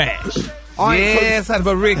birthday bash. Yes, honey,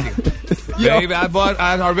 but Ricky, baby,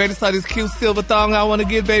 I already saw this cute silver thong I want to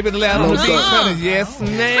get, baby, the last on the beach, honey. Yes,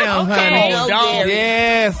 ma'am, honey. No, Gary.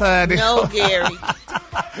 Yes, honey. No, Gary.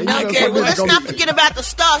 No, Gary. Well, let's not forget about the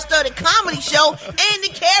star-studded comedy show and the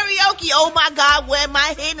karaoke. Oh, my God, where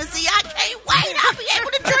my Hennessy? I can't wait. I'll be able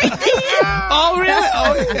to drink then. Oh, really?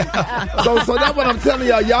 Oh, yeah. So that's what I'm telling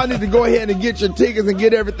y'all. Y'all need to go ahead and get your tickets and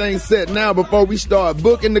get everything set now before we start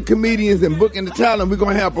booking the comedians and booking the talent. We're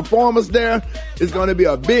going to have performers there. It's going to be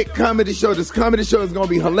a big comedy show. This comedy show is going to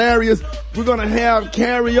be hilarious. We're going to have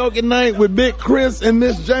karaoke night with Big Chris and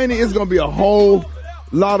Miss Janie. It's going to be a whole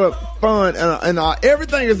lot of fun. And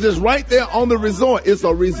everything is just right there on the resort. It's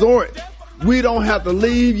a resort. We don't have to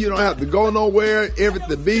leave. You don't have to go nowhere.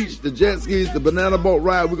 The beach, the jet skis, the banana boat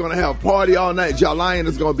ride. We're going to have a party all night. Jalayan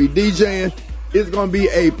is going to be DJing. It's going to be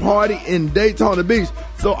a party in Daytona Beach.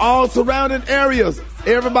 So all surrounding areas,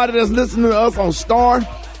 everybody that's listening to us on Star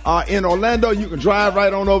in Orlando, you can drive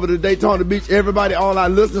right on over to Daytona Beach. Everybody, all our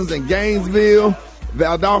listeners in Gainesville,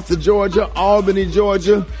 Valdosta, Georgia, Albany,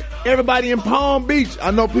 Georgia, Everybody in Palm Beach.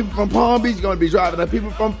 I know people from Palm Beach going to be driving. Now,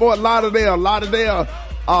 people from Fort Lauderdale, Lottie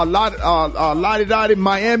Dottie,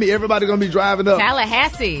 Miami. Everybody going to be driving up.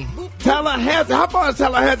 Tallahassee. How far is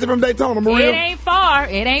Tallahassee from Daytona, Maria? It ain't far.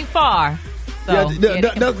 So,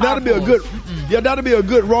 that'll be a good. Yeah, that'll be a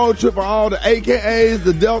good road trip for all the AKAs,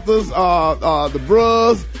 the Deltas, the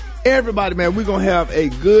Bros, everybody. Man, we're gonna have a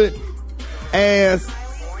good ass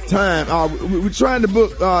time. We're trying to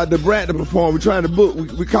book the Brat to perform. We're trying to book.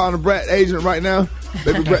 We calling the Brat agent right now.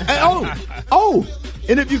 Baby Brat. Hey,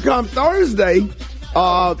 and if you come Thursday,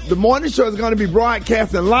 the morning show is going to be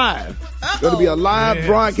broadcasting live. It's going to be a live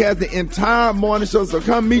broadcast, the entire morning show. So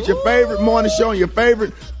come meet your favorite morning show and your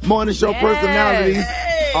favorite morning show personalities.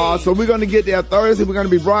 So we're going to get there Thursday. We're going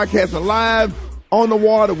to be broadcasting live on the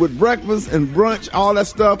water with breakfast and brunch, all that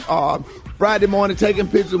stuff. Friday morning, taking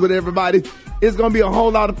pictures with everybody. It's going to be a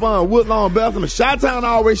whole lot of fun. Woodlawn, Bethlehem, Chi-Town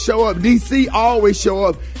always show up. D.C. always show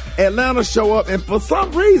up. Atlanta show up. And for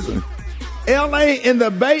some reason, L.A. and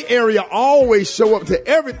the Bay Area always show up to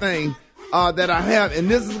everything that I have. And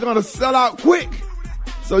this is going to sell out quick.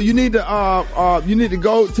 So you need to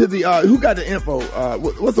go to the who got the info?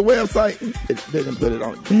 What's the website? They didn't put it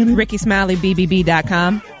on.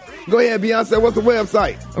 RickySmileyBBB.com. Go ahead, Beyonce. What's the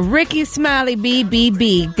website?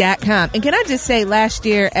 RickySmileyBBB.com. And can I just say, last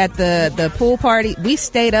year at the pool party, we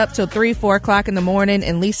stayed up till 3-4 o'clock in the morning,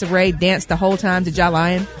 and Lisa Ray danced the whole time to Ja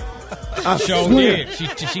Lion. Sure did.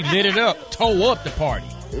 She lit it up, tore up the party.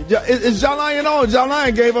 Is Ja Lion on? Ja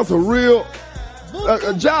Lion gave us a real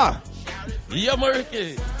Ja. Yeah,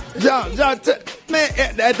 Rickey. Man,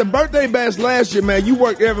 at the birthday bash last year, man, you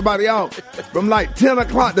worked everybody out from like 10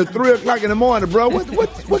 o'clock to 3 o'clock in the morning, bro.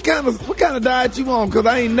 What kind of diet you on? Because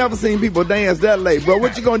I ain't never seen people dance that late, bro.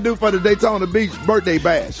 What you gonna do for the Daytona Beach birthday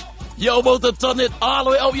bash? Yo, about to turn it all the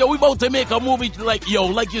way up. Yo, we about to make a movie like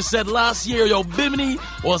you said last year. Yo, Bimini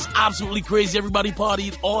was absolutely crazy. Everybody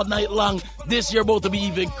partied all night long. This year about to be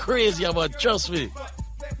even crazier, but trust me.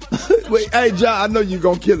 Wait, hey, Ja, I know you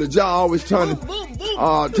gonna kill it. Ja always turning it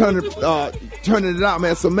out,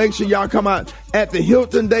 man. So make sure y'all come out at the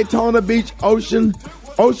Hilton Daytona Beach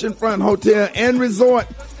Oceanfront Hotel and Resort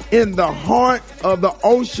in the heart of the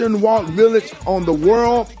Ocean Walk Village on the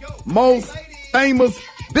world most famous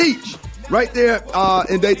beach, right there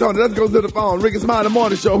in Daytona. Let's go to the phone. Rickey Smiley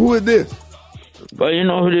Morning Show. Who is this? Well, you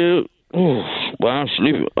know who it is. Well, I'm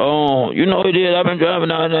sleeping. Oh, you know who it is. I've been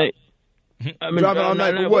driving all night. Driving all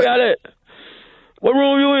night for what? Where y'all at? What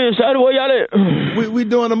room you in, Shady? Where y'all at? We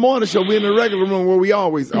doing a morning show. We in the regular room where we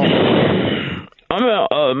always are.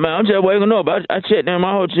 I'm just waking up. I checked in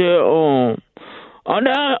my hotel. I'm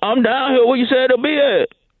down here where you said to be at.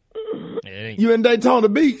 You in Daytona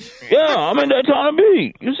Beach? Yeah, I'm in Daytona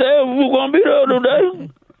Beach. You said we were gonna be there today.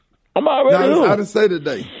 I'm already here. I didn't say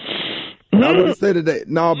today. I wouldn't say today.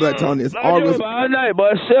 No, Black Tony, it's August. I drove all night,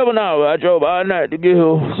 but 7 hours. I drove all night to get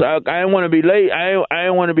here. So I didn't want to be late. I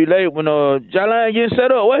didn't want to be late when Ja Lion getting set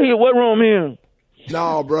up. What room here?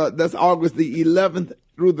 No, bro, that's August the 11th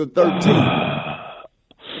through the 13th.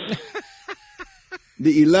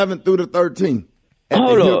 The 11th through the 13th. At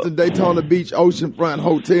the Hilton Daytona Beach Oceanfront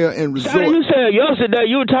Hotel and Resort. You said yesterday,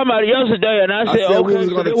 you were talking about it yesterday, and I said okay, we was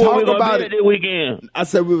going to talk about it this weekend. I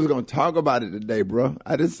said we was going to talk about it today, bro.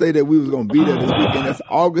 I didn't say that we was going to be there this weekend. That's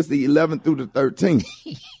August the 11th through the 13th.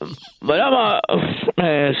 But I'm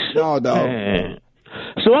man. No, dog. Man.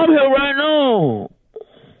 So I'm here right now.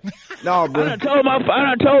 No, bro. I done told my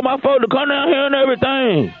folks to come down here and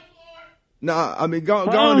everything. Nah, I mean, go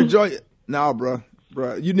and enjoy it. Nah, bro.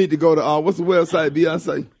 Bro, you need to go to, what's the website,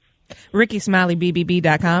 Beyonce?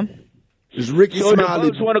 RickySmileyBBB.com. It's Rickey so Smiley. So if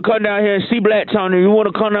folks want to come down here and see Black Tony, you want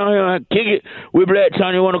to come down here and kick it with Black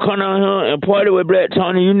Tony, you want to come down here and party with Black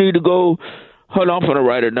Tony, you need to go, hold on, I'm going to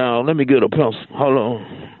write it down. Let me get a pencil. Hold on.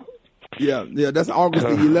 Yeah, that's August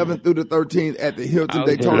the 11th through the 13th at the Hilton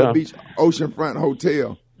Daytona Beach Oceanfront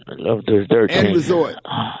Hotel. 11th through the 13th. And Resort.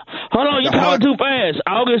 Hold on, you're talking too fast.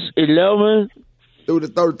 August 11th through the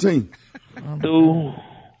 13th. Through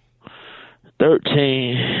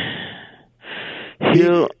 13.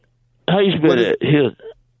 Hill. How you spell it? Hilton.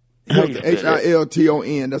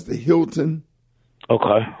 Hilton. That's the Hilton.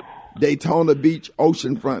 Okay. Daytona Beach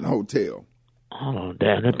Oceanfront Hotel. Hold on,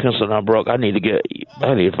 damn, that pencil not broke. I need to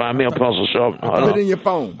find me a pencil sharp. Put it in your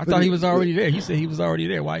phone. I thought he was already there. He said he was already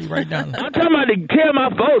there. Why you write down? I'm talking about to tell my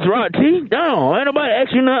folks, right? T? No, ain't nobody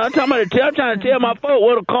asking nothing. I'm trying to tell my folks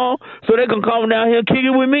where to come so they can come down here and kick it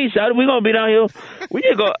with me, Shawty. We gonna be down here. We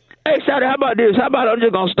just go. Hey, Shawty, how about this? How about I'm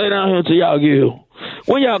just gonna stay down here until y'all get here?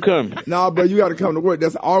 When y'all coming? Nah, bro, you got to come to work.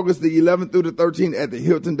 That's August the 11th through the 13th at the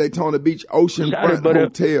Hilton Daytona Beach Oceanfront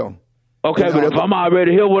Hotel. Okay, but if I'm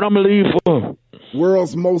already here, what I'm gonna leave for?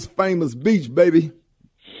 World's most famous beach, baby.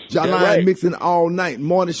 Jolene right. mixing all night.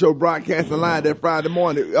 Morning show broadcasting live that Friday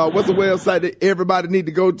morning. What's the website that everybody need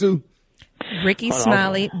to go to? Rickey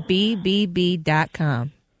Smiley,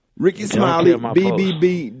 BBB.com. Rickey Smiley,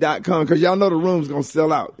 BBB.com. Because y'all know the room's going to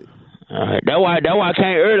sell out. That's why I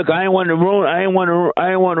came early. Cause I ain't want the room. I ain't want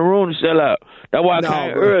the room to sell out. That's why I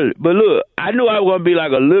came early. But look, I knew I was gonna be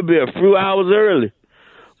like a little bit, a few hours early.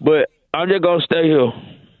 But I'm just gonna stay here.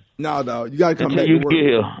 No, dog, you gotta come until back you to work. get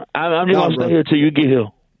here. I'm just gonna stay here till you get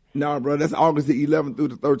here. No, bro, that's August the 11th through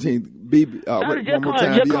the 13th. Just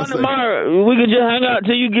come tomorrow. We can just hang out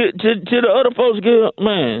till you get till the other folks get here,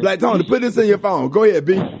 man. Black Tony, put this in your phone. Go ahead,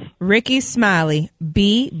 B. Rickey Smiley,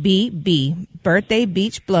 BBB,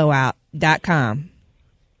 birthdaybeachblowout.com.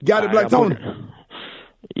 Got it, Black Tony?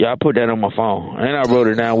 I put that on my phone. And I wrote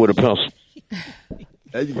it down with a pencil.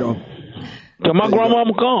 There you go. Till my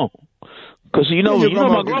grandmama come. Because, you know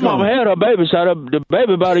my grandmama had her baby, so the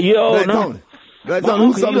baby about a year old now. Black Tony,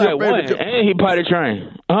 who's some of your favorite jokes? And he potty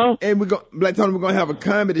trained. And Black Tony, we're gonna have a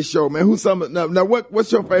comedy show, man. Who's now?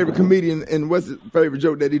 What's your favorite comedian and what's his favorite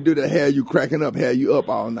joke that he do that had you cracking up, had you up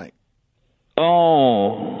all night?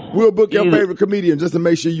 Oh, we'll book your favorite comedian just to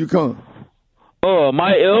make sure you come.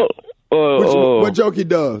 Mike L. What joke he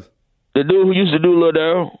does? The dude who used to do Lil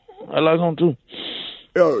Daryl. I like him too.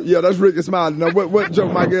 Oh yeah, that's Rickey Smiley. Now what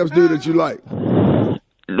joke Mike Epps do that you like?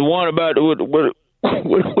 The one about what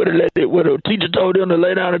a teacher told him to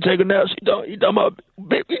lay down and take a nap. He talking about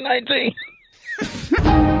baby 19.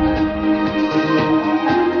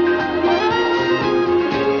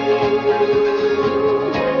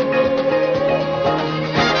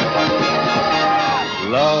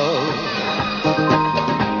 Love,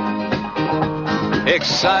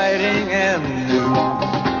 exciting and new.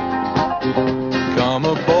 Come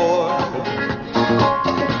aboard.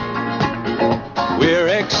 We're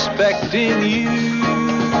expecting you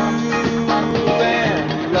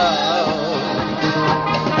and love,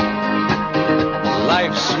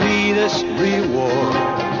 life's sweetest reward.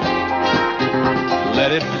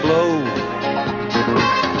 Let it flow.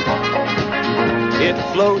 It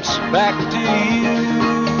floats back to you.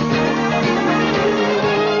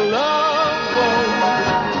 Love boat.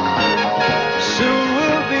 Soon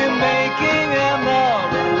we'll be making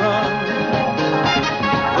another run.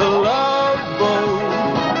 The love boat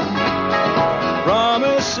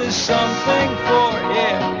promises something for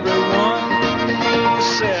everyone.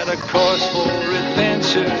 Set a course for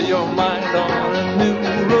adventure, your mind on a new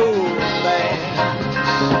romance.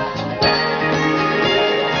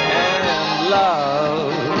 And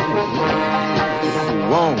love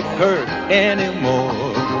won't hurt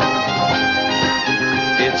anymore.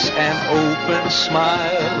 It's an open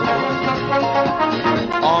smile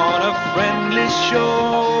on a friendly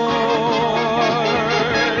shore.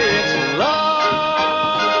 It's love.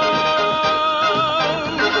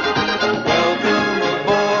 Welcome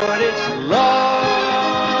aboard. It's love.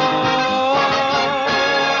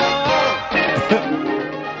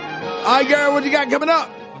 All right, girl, what you got coming up?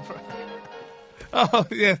 Oh,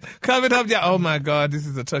 yes. Coming up, y'all. Oh, my God. This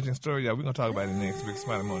is a touching story, y'all. We're going to talk about it next week's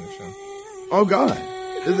Smiley Morning Show. Oh, God.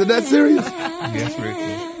 Is it that serious? Yes,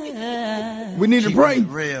 Ricky. We need to pray.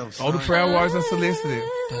 All the prayer warriors are solicited.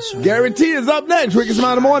 Gary T is up next. Rickey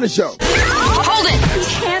Smiley Morning Show. Hold it.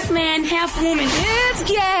 Half man, half woman. It's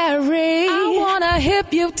Gary. I want to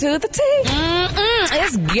hip you to the T.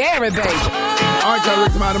 It's Gary, baby. All right, y'all.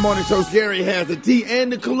 Rickey Smiley Morning Show. Gary has the tea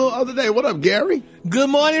and the clue of the day. What up, Gary?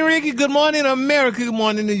 Good morning, Ricky. Good morning, America. Good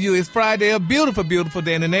morning to you. It's Friday, a beautiful, beautiful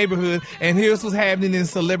day in the neighborhood. And here's what's happening in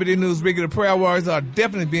celebrity news. Ricky, the prayer warriors are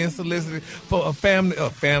definitely being solicited for a family,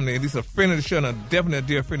 at least a friend of the show, and definitely a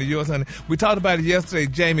dear friend of yours, honey. We talked about it yesterday.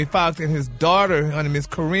 Jamie Foxx and his daughter, honey, Miss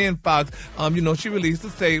Corinne Foxx, she released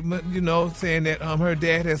a statement, saying that her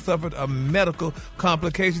dad has suffered a medical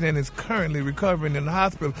complication and is currently recovering in the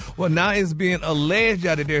hospital. Well, now it's being alleged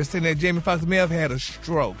out that they're saying that Jamie Foxx may have had a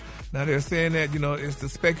stroke. Now, they're saying that, it's the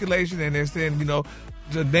speculation, and they're saying,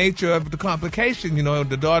 the nature of the complication.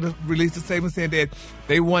 The daughter released a statement saying that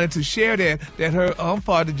they wanted to share that her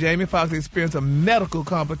father, Jamie Foxx, experienced a medical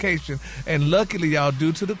complication. And luckily, y'all,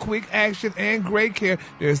 due to the quick action and great care,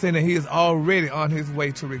 they're saying that he is already on his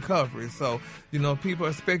way to recovery. So, people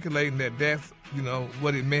are speculating that that's,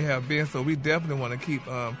 what it may have been. So we definitely want to keep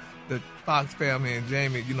the Fox family and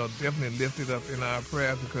Jamie, definitely lifted up in our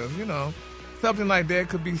prayers because, something like that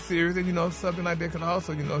could be serious, and something like that could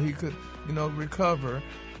also, he could, recover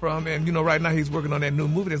from. And right now he's working on that new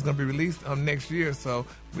movie that's going to be released next year. So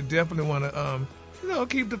we definitely want to,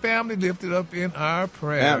 keep the family lifted up in our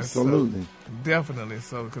prayers. Absolutely. So, Definitely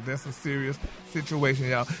so, because that's a serious situation,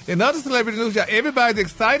 y'all. In other celebrity news, y'all, everybody's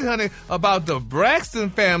excited, honey, about the Braxton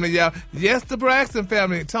family, y'all. Yes, the Braxton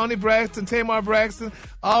family. Tony Braxton, Tamar Braxton,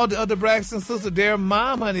 all the other Braxton sisters, their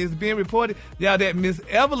mom, honey, is being reported, y'all, that Miss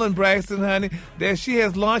Evelyn Braxton, honey, that she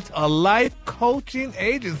has launched a life coaching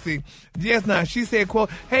agency. Yes, now, she said, quote,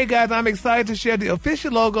 "Hey, guys, I'm excited to share the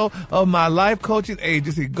official logo of my life coaching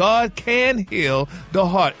agency, God Can Heal the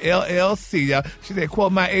Heart, LLC, y'all." She said,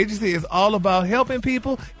 quote, "My agency is all about helping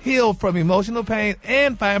people heal from emotional pain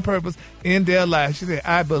and find purpose in their lives." She said,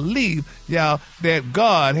 "I believe, y'all, that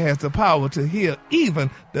God has the power to heal even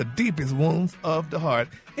the deepest wounds of the heart."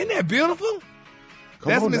 Isn't that beautiful?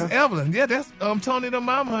 That's Miss Evelyn. Yeah, that's Tony the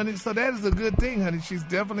mom, honey. So that is a good thing, honey. She's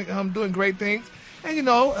definitely doing great things. And, you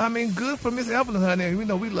know, I mean, good for Miss Evelyn, honey. And we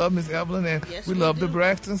know we love Miss Evelyn, and we love the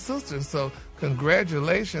Braxton sisters. So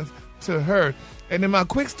congratulations to her. And then my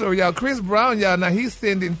quick story, y'all, Chris Brown, y'all, now he's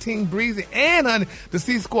sending Team Breezy and, honey, the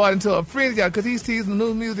C-Squad into a frenzy, y'all, because he's teasing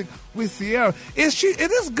new music with Sierra. Is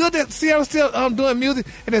this good that Sierra's still doing music,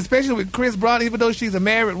 and especially with Chris Brown, even though she's a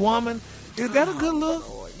married woman? Is that a good look?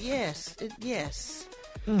 Lord, yes, yes.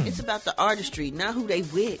 It's about the artistry, not who they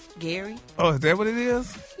with, Gary. Oh, is that what it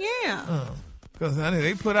is? Yeah. Because, honey,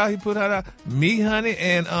 he put out Me, honey,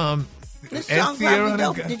 and this song probably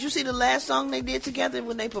dope. Did you see the last song they did together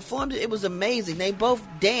when they performed it? It was amazing. They both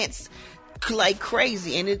danced like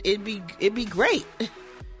crazy, and it'd be great.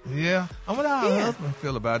 Yeah, I wonder how her husband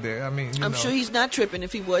feel about that. I mean, I'm sure he's not tripping.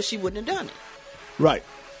 If he was, she wouldn't have done it. Right.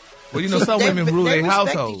 Well, you know, some women rule their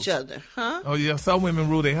households. Each other, huh? Oh yeah, some women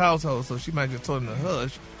rule their household, so she might just told him to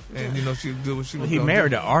hush, and you know she'll do what she was. He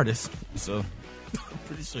married an artist, so I'm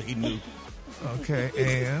pretty sure he knew. Okay,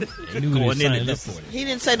 and he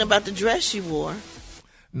didn't say nothing about the dress she wore.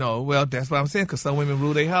 No, well, that's what I'm saying, because some women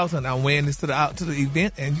rule their house, and I'm wearing this to the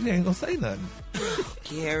event, and you ain't gonna say nothing.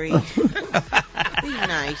 Gary, be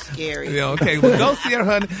nice, Gary. Yeah, okay, well, go see her,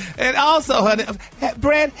 honey. And also, honey,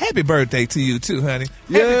 Brad, happy birthday to you too, honey.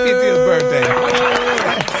 Happy 50th birthday.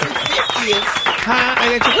 50th. Huh?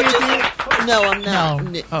 Ain't that your 50th? No, I'm not.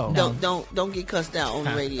 No. Oh. Don't get cussed out on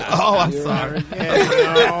the radio. Oh, I'm sorry.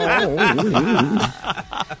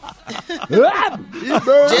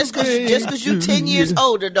 Just because you're 10 years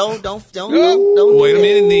older, don't. Wait a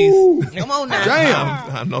minute, niece. Come on now.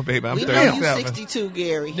 Damn. I know, baby. I'm 37. We know you 62,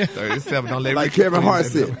 Gary. 37. Don't let like Kevin Hart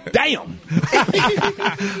said. Damn. All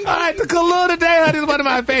right, the color today, honey, is one of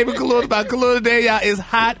my favorite colors. My color today, y'all, is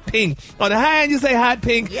hot pink. On the high end, you say hot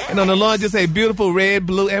pink, and on the low end, you say beautiful red,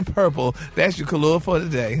 blue, and purple. That's your color for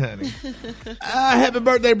today, honey. Happy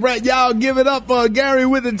birthday, Brat. Y'all give it up for Gary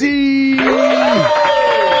with the T.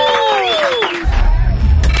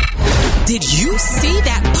 Did you see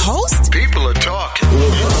that post? People are talking.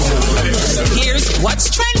 Here's what's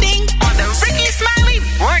trending on the Rickey Smiley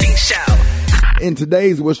Morning Show. In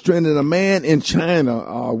today's What's Trending, a man in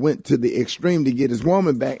China went to the extreme to get his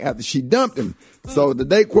woman back after she dumped him. So the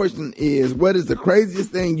day question is, what is the craziest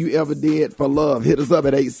thing you ever did for love? Hit us up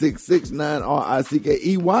at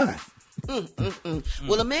 866-9RICKEY.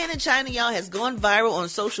 Well, a man in China, y'all, has gone viral on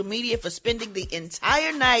social media for spending the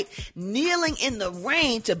entire night kneeling in the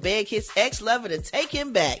rain to beg his ex-lover to take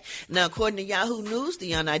him back. Now, according to Yahoo News,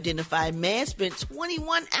 the unidentified man spent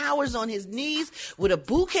 21 hours on his knees with a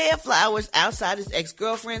bouquet of flowers outside his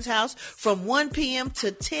ex-girlfriend's house from 1 p.m.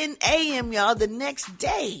 to 10 a.m., y'all, the next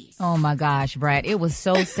day. Oh, my gosh, Brat. It was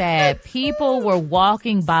so sad. People were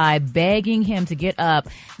walking by begging him to get up.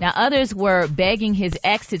 Now, others were begging his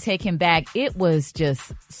ex to take him back. It was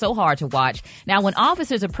just so hard to watch. Now, when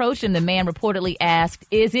officers approached him, the man reportedly asked,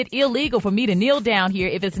 "Is it illegal for me to kneel down here?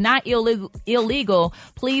 If it's not illegal,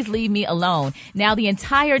 please leave me alone." Now, the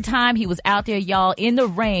entire time he was out there, y'all, in the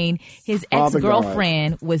rain, his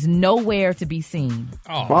ex-girlfriend was nowhere to be seen.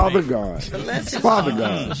 Oh, Father God. Father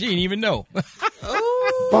God. She didn't even know.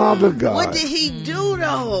 Father God. What did he do,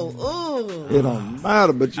 though? Ooh. It don't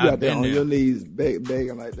matter, but you got there on your knees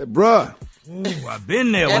begging like that. Bruh. Ooh, I've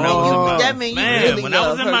been there when I was in my, that mean you man, really when I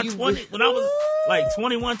was in my 20, when I was like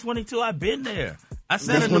 21, 22, I've been there. I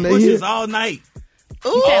sat in the bushes all night.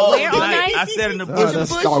 Ooh, where all night? I sat in the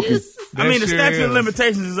bushes. I mean, the statute of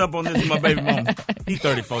limitations is up on this with my baby mama. He's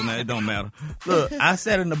 34 now. It don't matter. Look, I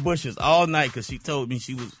sat in the bushes all night because she told me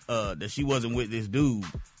she was that she wasn't with this dude,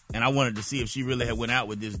 and I wanted to see if she really had went out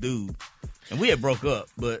with this dude. And we had broke up,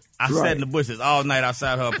 but I sat in the bushes all night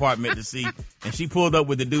outside her apartment to see. And she pulled up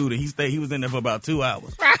with the dude, and he was in there for about 2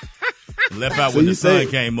 hours. Left out when the sun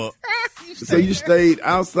came up. So you stayed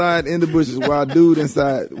outside in the bushes while dude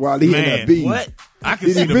inside, while he in that beat. What? I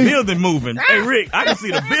can see the building moving. Hey, Rick, I can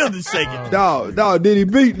see the building shaking. Dog, did he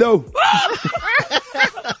beat, though?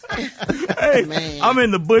 Hey, man. I'm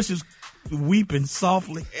in the bushes weeping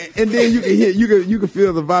softly. And then you can hear, you can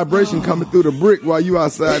feel the vibration coming through the brick while you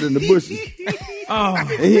outside in the bushes. And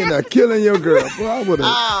he ended up killing your girl. Boy, I would have.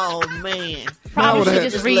 Oh, man. Probably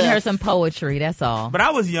should just read her some poetry. That's all. But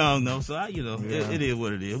I was young though, so it is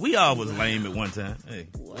what it is. We all was lame at one time. Hey,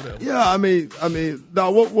 whatever. Yeah, I mean,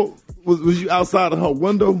 now what was you outside of her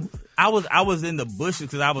window? I was in the bushes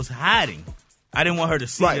because I was hiding. I didn't want her to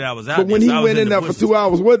see that I was out there. But when so he went in there for 2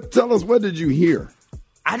 hours, tell us, what did you hear?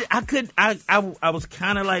 I was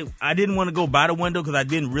kind of like, I didn't want to go by the window because I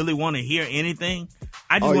didn't really want to hear anything.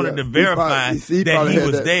 I just wanted to verify that he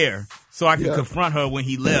was there so I could confront her when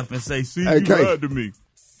he left and say, see, you lied to me.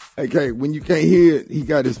 Okay, when you can't hear it, he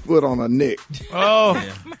got his foot on her neck. Oh.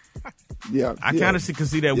 Yeah. I kind of could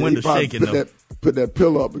see that window shaking, though. Put that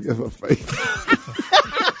pillow up against her face.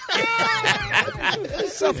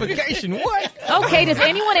 Suffocation, what? Okay, does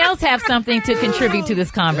anyone else have something to contribute to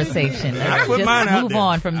this conversation? Let's just move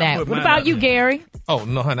on from that. What about you, Gary? Oh,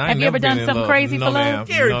 no, honey, Have you ever done something crazy for love?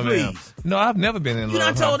 Gary, please. No, I've never been in love. You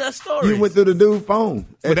done told that story. You went through the dude's phone.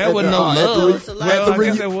 But that wasn't no love. Well, I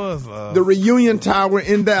guess it was love. The reunion tower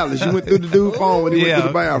in Dallas. You went through the dude's phone when he went to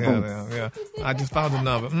the bathroom. Yeah. I just found the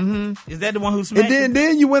number. Mm-hmm. Is that the one who smacked And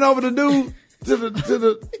then you went over to dude to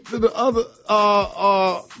the other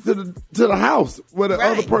to the house where the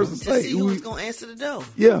other person to stayed. see who was gonna answer the door.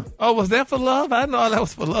 Yeah. Oh, was that for love? I didn't know that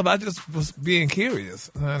was for love. I just was being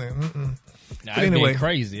curious, honey. Nah, But anyway, being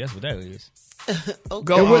crazy. That's what that is.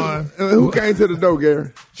 Go on. Who came to the door,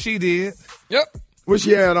 Gary? She did. Yep. What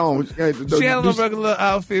she had on? When she came to the door? She had a regular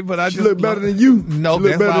outfit, but I she just looked better than you. No, She looked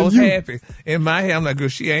that's better why I than was you. happy. In my head, I'm like, girl,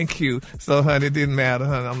 she ain't cute. So, honey, it didn't matter,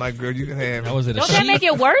 honey. I'm like, girl, you can have it. Don't that make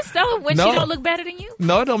it worse though when No. she don't look better than you?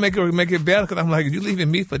 No, it don't make it better because I'm like, you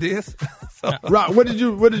leaving me for this? So, Rock, what did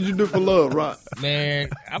you do for love, Rock? Man,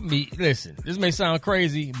 listen, this may sound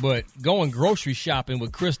crazy, but going grocery shopping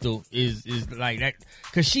with Crystal is like that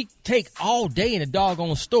because she take all day in the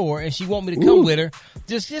doggone store and she want me to come with her.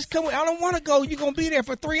 Just come with. I don't want to go. You're gonna be there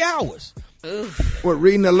for 3 hours. What,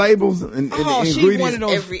 reading the labels and the She ingredients? one of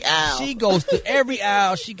those, every aisle. She goes to every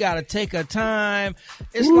aisle. She got to take her time.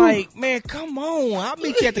 It's like, man, come on. I'll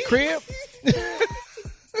meet you at the crib.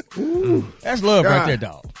 That's love right there,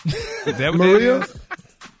 dog. is that what Maria? that is?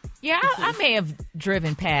 Yeah, I may have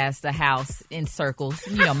driven past the house in circles,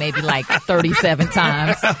 maybe like 37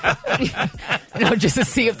 times, just to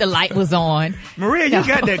see if the light was on. Maria, you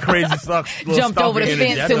got that crazy suck. Jumped over the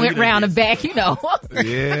fence and went round the back,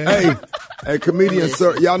 Yeah. Hey, comedian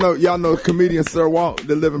Sir, y'all know comedian Sir Walt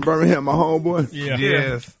that live in Birmingham, my homeboy. Yeah.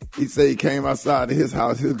 Yes. He said he came outside of his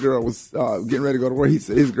house. His girl was getting ready to go to work. He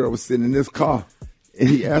said his girl was sitting in this car. And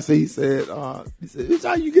he asked her, he said, "This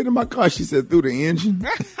how you get in my car?" She said, "Through the engine."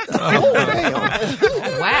 Oh,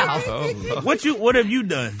 damn. Wow. What have you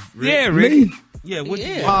done, Rick? Yeah, Rick. Me? Yeah, what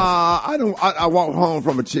you do? I walked home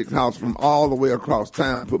from a chick's house from all the way across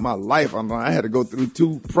town, put my life on. I had to go through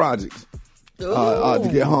 2 projects to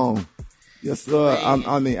get home. Yes, sir.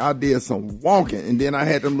 I did some walking, and then I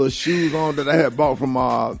had them little shoes on that I had bought from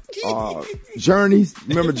Journeys.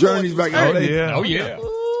 Remember Journeys back in the day? Yeah. Oh, yeah.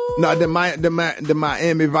 No, the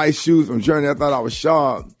Miami Vice shoes from Journey. I thought I was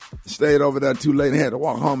sharp. Stayed over there too late and had to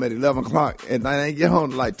walk home at 11 o'clock. And I didn't get home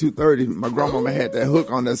till like 2:30. My grandmama had that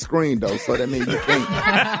hook on that screen, though, so that means you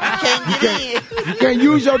can't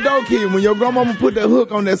use your door key. When your grandmama put that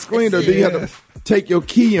hook on that screen, though, then you have to take your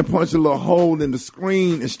key and punch a little hole in the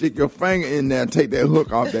screen and stick your finger in there and take that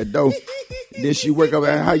hook off that door. Then she wake up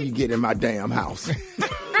and how you get in my damn house?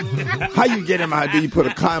 How you get in my house? Then you put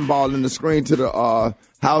a cotton ball in the screen to the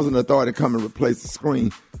housing authority come and replace the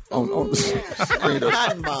screen on the screen.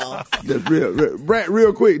 Cotton ball. That's real. Brat,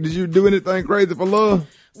 real quick, did you do anything crazy for love?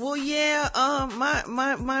 Well, yeah,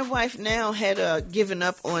 my wife now had given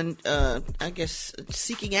up on, I guess,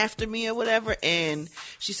 seeking after me or whatever, and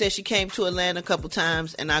she said she came to Atlanta a couple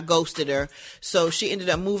times, and I ghosted her, so she ended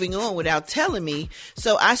up moving on without telling me,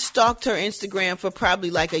 so I stalked her Instagram for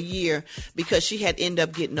probably like a year, because she had ended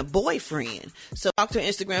up getting a boyfriend, so I stalked her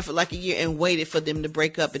Instagram for like a year and waited for them to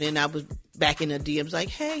break up, and then I was back in her DMs like,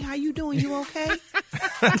 hey, how you doing? You okay?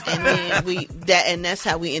 And then that's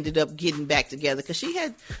how we ended up getting back together, because she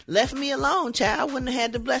had left me alone, child. I wouldn't have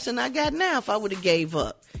had the blessing I got now if I would have gave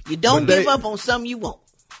up. You don't give up on something you want.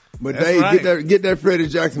 But Dave, get that Freddie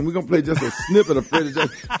Jackson. We're going to play just a snippet of Freddie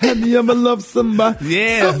Jackson. Have you ever loved somebody?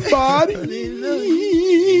 Yeah. Somebody.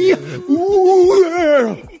 Ooh,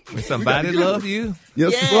 girl. Somebody love you?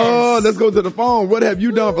 Yes, sir. Let's go to the phone. What have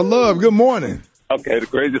you done for love? Good morning. Okay, the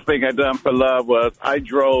craziest thing I done for love was I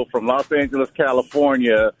drove from Los Angeles,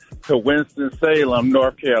 California to Winston-Salem,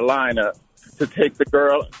 North Carolina to take the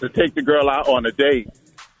girl out on a date.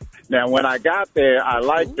 Now, when I got there, I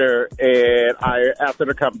liked her, and I asked her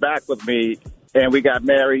to come back with me, and we got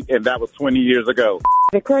married, and that was 20 years ago.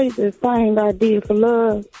 The craziest thing I did for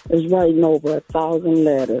love is writing over 1,000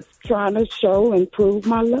 letters, trying to show and prove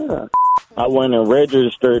my love. I went and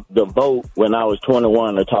registered to vote when I was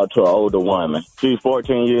 21 to talk to an older woman. She's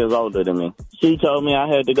 14 years older than me. She told me I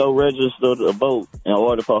had to go register to vote in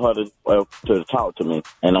order for her to talk to me,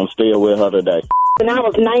 and I'm still with her today. When I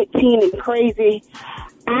was 19 and crazy,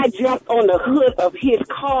 I jumped on the hood of his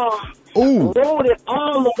car, rode it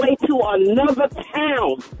all the way to another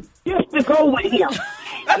town just to go with him.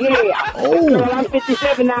 Yeah. So I'm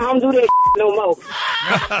 57 now. I don't do that no more.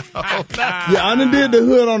 Yeah, I done did the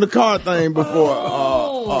hood on the car thing before.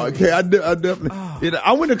 Okay, I definitely.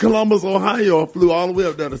 I went to Columbus, Ohio. I flew all the way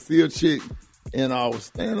up there to see a chick, and I was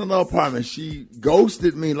staying in her apartment. She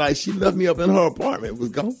ghosted me, like she left me up in her apartment. Was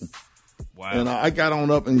gone. Wow. And I got on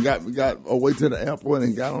up and got away to the airport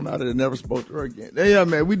and got on out of there and never spoke to her again. Yeah,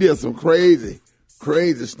 man, we did some crazy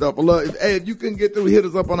stuff. Hey, if you can get through, hit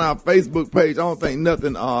us up on our Facebook page. I don't think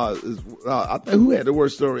nothing I think who had the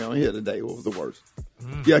worst story on here today? What was the worst?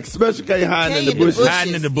 Yeah, Special K hiding in the bushes.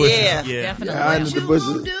 Hiding in the bushes. Yeah. Definitely. Hiding in the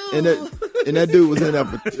bushes. And that dude was in there.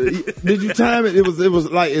 Did you time it? It was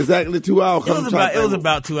like exactly 2 hours. It was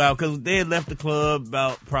about 2 hours because they had left the club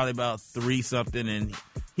probably about 3 something, and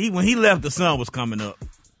when he left, the sun was coming up.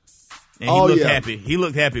 And he looked happy. He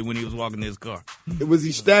looked happy when he was walking to his car. Was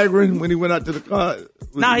he staggering when he went out to the car?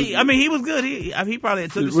 He was good. He probably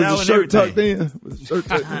took a shower and everything. Was his shirt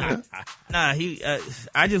tucked in? Nah,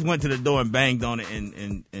 I just went to the door and banged on it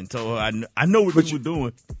and told her I know what you were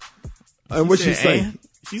doing. And what she say? Ann?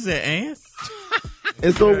 She said, "Ann."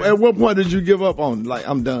 And so, at what point did you give up on? Like,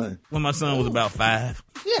 I'm done. When my son was about 5.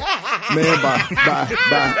 Man,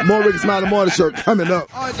 bye. More Rickey Smiley Morning Show coming up.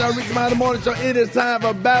 All right, y'all, Rickey Smiley Morning Show. It is time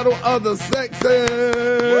for Battle of the Sexes.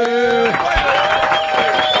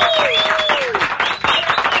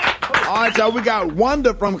 All right, y'all, we got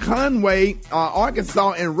Wanda from Conway,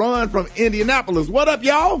 Arkansas, and Ron from Indianapolis. What up,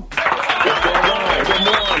 y'all? Good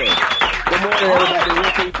morning. Good morning, everybody.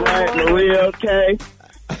 Rickey, Brat, Maria, okay?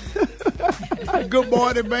 Good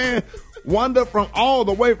morning, man. Wanda from all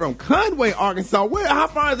the way from Conway, Arkansas. How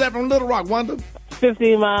far is that from Little Rock, Wanda?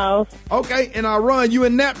 15 miles. Okay, and Ron, you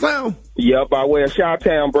in Naptown? Yep, I wear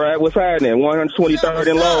Chi-Town, Brad. What's happening? 123rd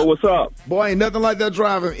and Lowell. What's up? Boy, ain't nothing like that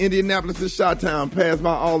drive from Indianapolis to Chi-Town, past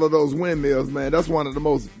by all of those windmills, man. That's one of the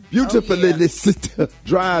most beautiful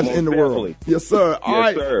drives in the world. Yes, sir. All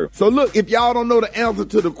right. Sir. So, look, if y'all don't know the answer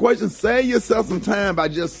to the question, save yourself some time by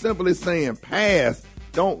just simply saying pass.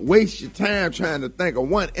 Don't waste your time trying to think of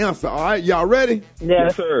one answer. All right, y'all ready?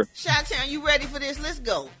 Yes, sir. Chi-Town, you ready for this? Let's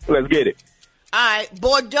go. Let's get it. All right.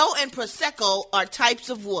 Bordeaux and Prosecco are types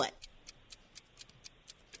of what?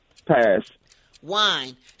 Pass.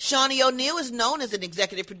 Wine. Shawnee O'Neal is known as an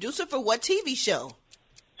executive producer for what TV show?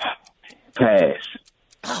 Pass.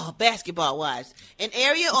 Oh, basketball wise. An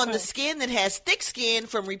area on the skin that has thick skin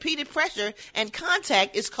from repeated pressure and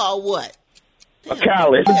contact is called what? A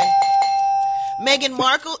callus. Okay. Meghan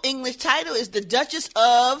Markle, English title, is the Duchess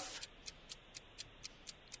of...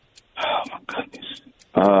 Oh, my goodness.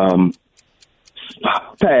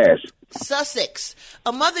 Pass. Sussex.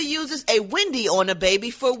 A mother uses a Wendy on a baby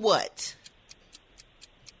for what?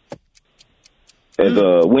 As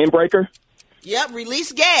a windbreaker? Yep,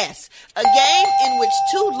 release gas. A game in which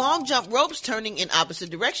 2 long jump ropes turning in opposite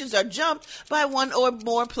directions are jumped by 1 or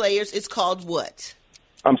more players is called what?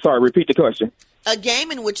 I'm sorry, repeat the question. A game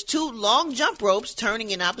in which 2 long jump ropes turning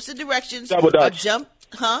in opposite directions Double Dutch. are jumped...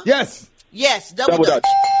 Huh? Yes. Yes, Double Dutch.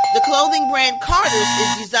 The clothing brand Carter's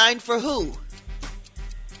is designed for who?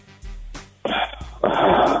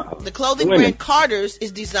 The clothing brand Carter's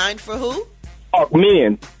is designed for who?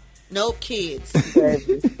 Men. Nope, kids. He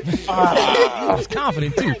was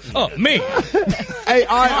confident, too. Oh, man. Hey,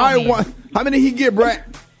 all right. How many he get, Brat?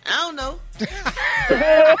 I don't know.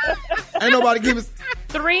 Ain't nobody give us...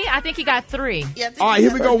 3? I think he got 3. Yeah, all right,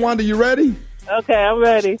 here we go, Wanda. You ready? Okay, I'm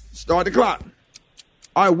ready. Start the clock.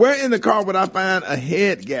 All right, where in the car would I find a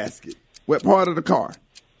head gasket? What part of the car?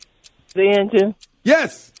 The engine.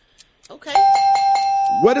 Yes. Okay.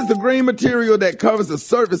 What is the green material that covers the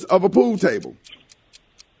surface of a pool table?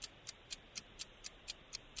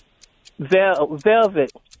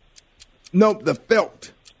 Velvet. Nope, the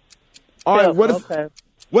felt. All right,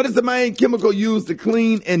 what is the main chemical used to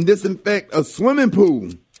clean and disinfect a swimming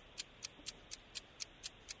pool?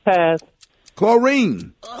 Pass.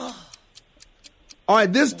 Chlorine. Ugh. All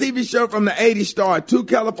right, this TV show from the 80s starred 2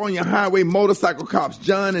 California highway motorcycle cops,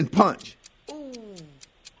 John and Punch.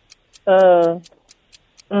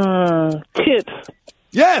 Chips.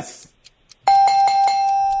 Yes.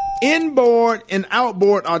 Inboard and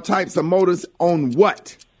outboard are types of motors on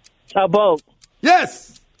what? A boat.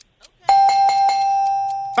 Yes.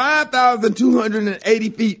 5,280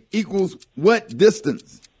 feet equals what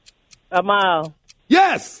distance? A mile.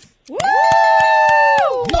 Yes.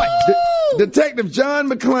 Detective John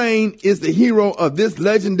McClane is the hero of this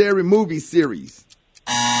legendary movie series.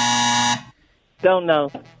 Don't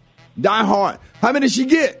know. Die Hard. How many did she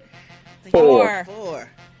get? 4.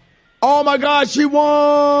 Oh my God, she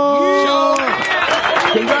won!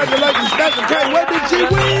 Congratulations, Special K. What did she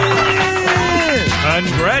win?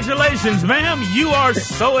 Congratulations, ma'am. You are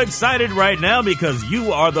so excited right now because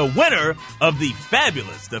you are the winner of the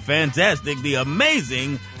fabulous, the fantastic, the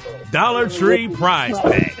amazing Dollar Tree prize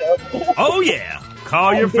pack. Oh, yeah.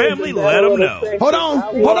 Call your family, let them know. Hold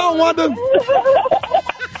on, Wanda.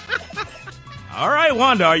 All right,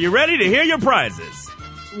 Wanda, are you ready to hear your prizes?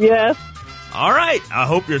 Yes. All right, I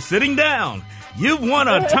hope you're sitting down. You've won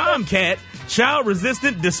a Tomcat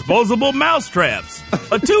child-resistant disposable mouse traps,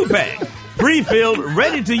 a 2-pack, pre-filled,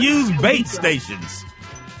 ready-to-use bait stations.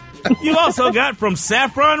 You also got from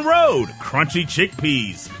Saffron Road, crunchy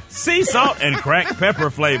chickpeas, sea salt, and cracked pepper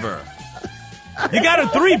flavor. You got a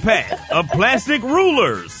 3-pack of plastic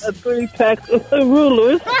rulers. A 3-pack of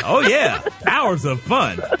rulers. Oh, yeah, hours of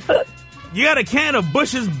fun. You got a can of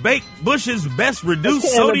Bush's Best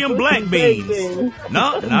Reduced Sodium Black Beans.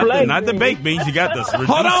 No, not the baked beans. You got the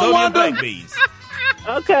Reduced Sodium Black Beans.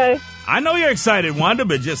 Okay. I know you're excited, Wanda,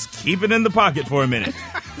 but just keep it in the pocket for a minute.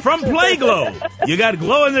 From Playglow, you got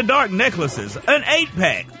glow-in-the-dark necklaces, an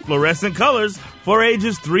 8-pack, fluorescent colors for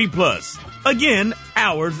ages 3+. Again,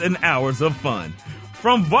 hours and hours of fun.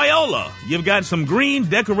 From Viola, you've got some green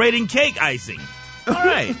decorating cake icing. All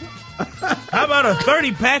right. How about a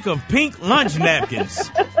 30-pack of pink lunch napkins?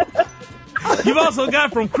 You've also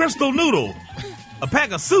got from Crystal Noodle a pack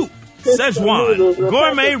of soup, Szechuan,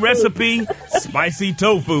 gourmet recipe, spicy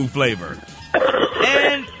tofu flavor.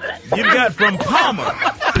 And you've got from Palmer.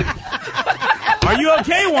 Are you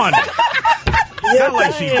okay, Wanda? Yes,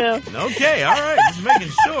 like I am. Okay, all right, just making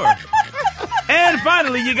sure. And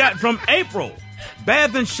finally, you got from April,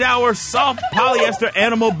 Bath and Shower soft polyester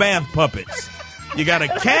animal bath puppets. You got a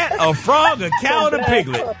cat, a frog, a cow, and a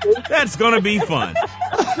piglet. That's going to be fun.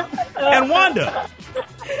 And Wanda,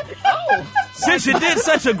 since you did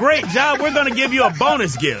such a great job, we're going to give you a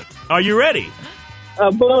bonus gift. Are you ready?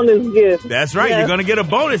 A bonus gift. That's right. Yes. You're going to get a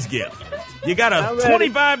bonus gift. You got a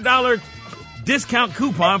 $25 discount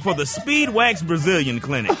coupon for the Speed Wax Brazilian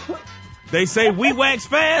Clinic. They say we wax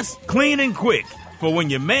fast, clean, and quick for when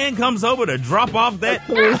your man comes over to drop off that...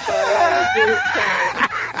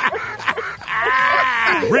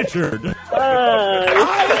 Richard. All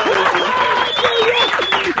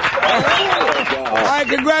right,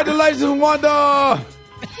 congratulations, Wanda.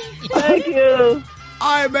 Thank you.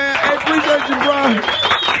 All right, man. Hey, appreciate you, bro.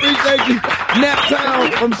 Appreciate you.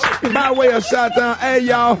 Naptown from by way of Chi-Town. Hey,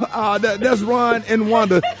 y'all. That's Ron and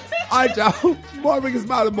Wanda. All right, y'all. Boy, Rickey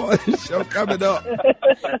Smiley Boy show coming up.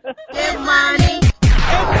 Good morning.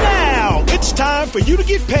 And now it's time for you to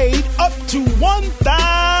get paid up to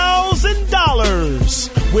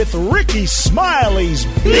 $1,000 with Rickey Smiley's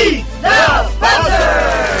Beat the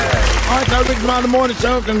Buzzer. All right, y'all, Rickey Smiley Morning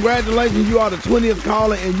Show. Congratulations. You are the 20th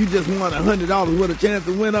caller, and you just won $100 with a chance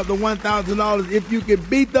to win up to $1,000 if you can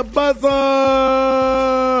beat the buzzer.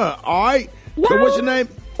 All right. So what's your name?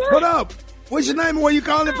 What up? What's your name and where you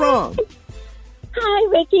calling from? Hi,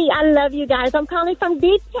 Rickey. I love you guys. I'm calling from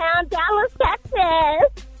Beach Town, Dallas,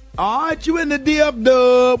 Texas. All right, you in the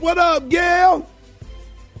D-Up-Dub. What up, Gail?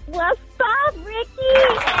 What's up, Rickey?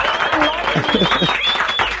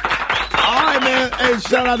 All right, man. Hey,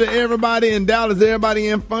 shout out to everybody in Dallas, everybody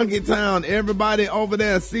in Funky Town, everybody over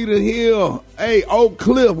there at Cedar Hill. Hey, Oak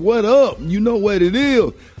Cliff, what up? You know what it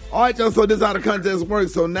is. All right, y'all, so this is how the contest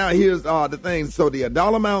works. So now here's the thing. So the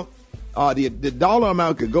dollar amount, the dollar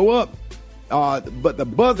amount could go up. But the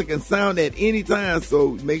buzzer can sound at any time,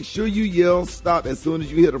 so make sure you yell stop as soon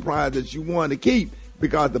as you hear the prize that you want to keep,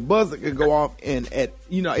 because the buzzer can go off and it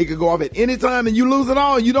could go off at any time and you lose it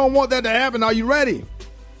all. You don't want that to happen. Are you ready?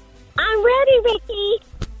 I'm ready, Rickey.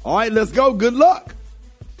 All right, let's go. Good luck.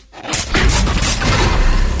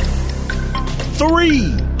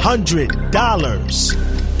 $300.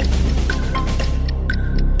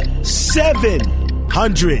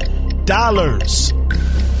 $700.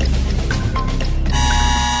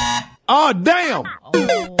 Oh, damn.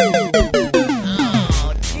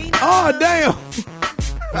 Oh, damn.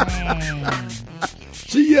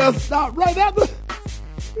 She stop right after. I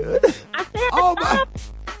said oh, my.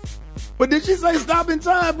 But did she say stop in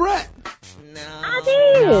time, Brat? I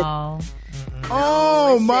did.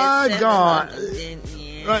 Oh, my God.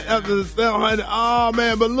 Right after the 700. Oh,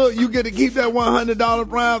 man. But look, you get to keep that $100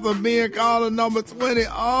 prize from being caller number 20.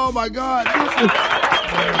 Oh, my God. Listen.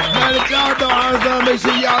 Man, if y'all don't understand, make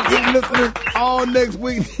sure y'all keep listening all next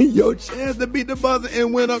week. Your chance to beat the buzzer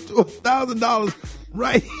and win up to $1,000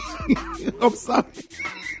 right. I'm sorry.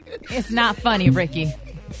 It's not funny, Ricky.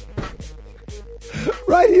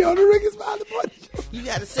 Right here on the Rickey Smiley Morning Show. You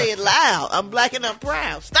got to say it loud. I'm black and I'm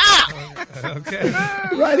proud. Stop. Okay.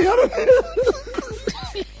 Right here on the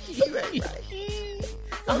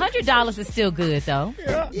 $100 is still good, though.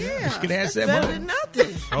 Yeah. You can have That's that better money. than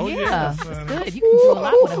nothing. Oh, yeah, yeah. it's good. You can do a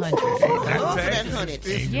lot with 100. Love that 100.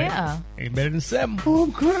 Yeah. Ain't better than 7.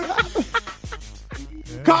 Oh, crap.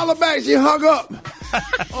 Call her back. She hung up.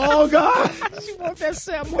 Oh, God. She want that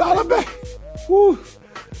 7. Call her back. Woo.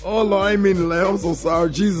 Oh, Lord, I ain't mean to laugh. I'm so sorry.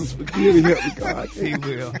 Jesus, forgive me. Help me, God. He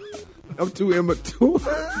will. I'm too immature.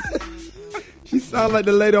 She sound like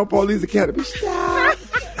the lady on Police Academy. Stop.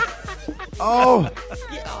 Oh.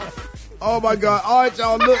 Oh, my God. All right,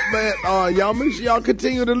 y'all. Look, man. Y'all make sure y'all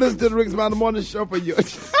continue to listen to the Rickey Smiley Morning Show for you.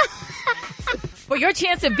 For your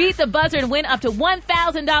chance to beat the buzzer and win up to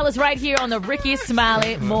 $1,000 right here on the Rickey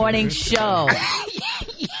Smiley Morning Show.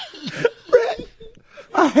 Brat,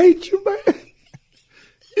 I hate you, man.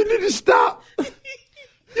 You need to stop. You need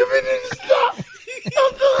to stop.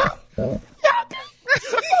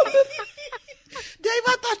 Dave,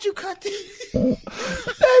 I thought you cut this. David,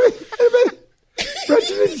 Brat,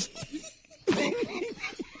 you need to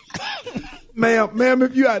Ma'am,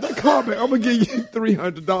 if you out there, call me. I'm going to give you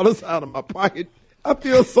 $300 out of my pocket. I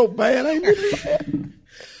feel so bad. I got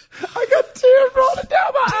tears rolling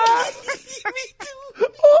down my eyes. Me too.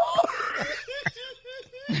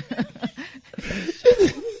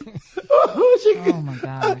 Oh, my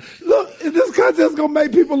God. Look, if this contest going to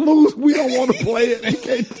make people lose, we don't want to play it. We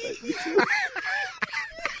can't take it.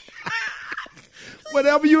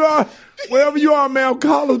 Wherever you are, ma'am,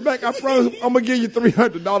 call us back. I promise I'm going to give you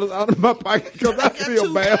 $300 out of my pocket because I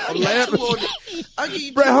feel bad for laughing.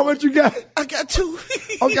 Brad, how much you got? I got 2.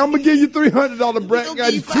 Okay, I'm going to give you $300, Brad.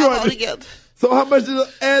 Got you 5 altogether. So how much did it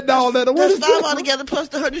add all that? That's 5 altogether plus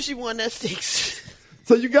the 100 she won. That's 6.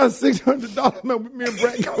 So you got $600, man, with me and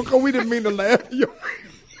Brad. We didn't mean to laugh at you.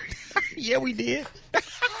 Yeah, we did. My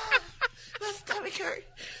stomach hurt.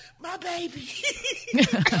 My baby.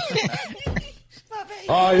 My baby.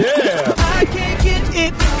 Oh, yeah. I can't get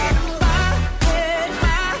it out of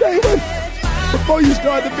my head. Before you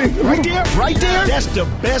start the big Right there. That's the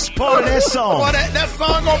best part of that song. Boy, that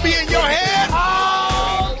song gonna be in your head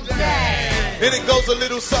all day. And it goes a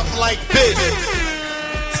little something like this.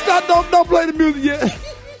 Stop! Don't play the music yet.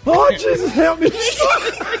 Oh, Jesus, help me!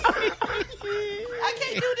 I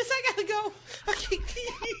can't do this. I gotta go. I can't.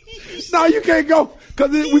 No, you can't go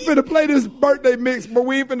because we finna play this birthday mix, but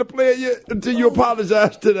we ain't finna play it yet until you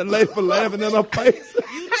apologize to the lady for laughing in her face.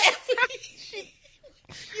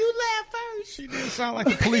 You laugh first. She did sound like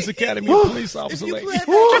a police academy police officer lady.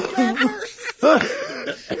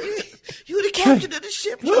 You the captain of the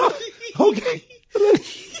ship. Okay.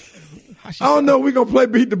 I don't know. We're going to play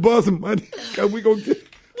Beat the Buzzer money. Cause we gonna get.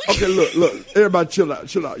 Okay, look. Everybody chill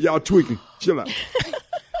out. Y'all tweaking. Chill out.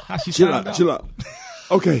 Chill out.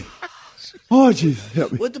 Okay. Oh, Jesus,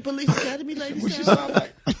 help me. What the police academy lady What she sound sound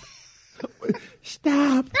like?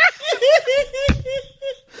 Stop.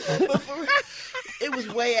 It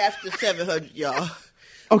was way after 700, y'all.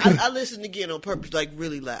 Okay. I listened again on purpose, like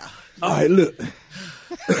really loud. All right, look.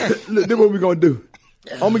 Look, this what we're going to do.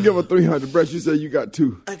 I'm going to give her 300. Brett, you said you got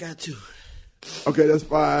 2. I got 2. Okay, that's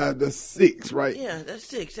 5. That's 6, right? Yeah, that's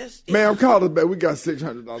 6. That's Ma'am, call us back. We got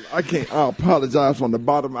 $600. I apologize from the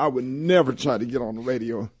bottom. I would never try to get on the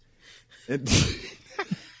radio. And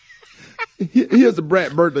here's the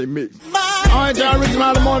Brat birthday mix. All right, y'all, Rickey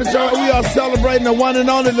Smiley Morning Show. We are celebrating the one and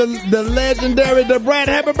only, the legendary, the Brat.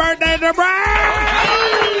 Happy birthday, the Brat!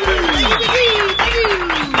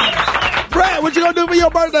 Brat, what you gonna do for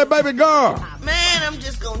your birthday, baby girl? Man, I'm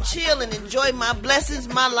just gonna chill and enjoy my blessings.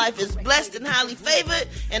 My life is blessed and highly favored,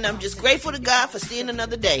 and I'm just grateful to God for seeing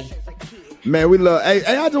another day. Man, we love. Hey,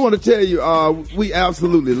 I just want to tell you, we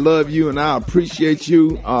absolutely love you, and I appreciate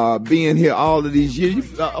you being here all of these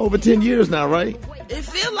years. Over 10 years now, right? It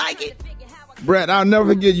feel like it. Brad, I'll never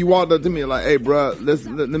forget you walked up to me like, "Hey, bro, let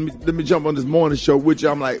me jump on this morning show with you."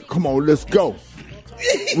 I'm like, "Come on, let's go."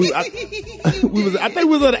 I think we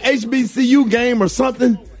was at an HBCU game or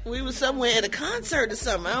something. We was somewhere at a concert or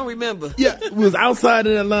something. I don't remember. Yeah, we was outside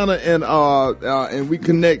in Atlanta, and we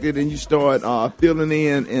connected, and you started filling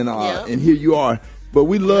in, and here you are. But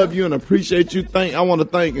we love you and appreciate you. I want to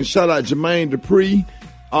thank and shout out Jermaine Dupree,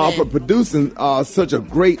 for producing such a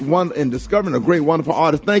great one and discovering a great, wonderful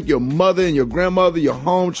artist. Thank your mother and your grandmother, your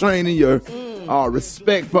home training, your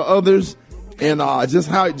respect for others, and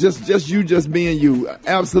just you being you.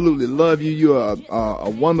 Absolutely love you. You're a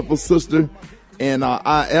wonderful sister. And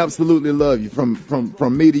I absolutely love you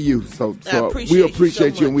from me to you. So we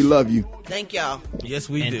appreciate you and we love you. Thank y'all. Yes,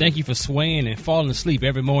 we and do. Thank you for swaying and falling asleep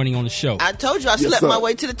every morning on the show. I told you I slept my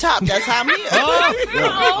way to the top. That's how I'm here.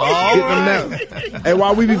 Hey,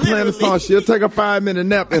 while we be playing the song, she'll take a 5-minute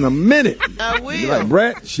nap in a minute. I will. You're like,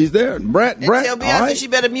 Brat, she's there. Brat. And tell Beyonce all right. she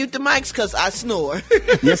better mute the mics because I snore.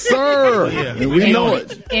 Yes, sir. And we know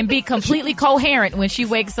it. And be completely coherent when she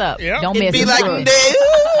wakes up. Don't miss Be it. like,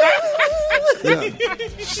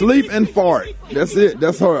 Sleep and fart. That's it.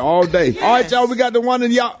 That's her all day. All right, y'all. We got the one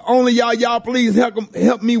and y'all only y'all. Y'all please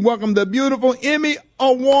help me welcome the beautiful Emmy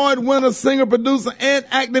Award winner, singer, producer, and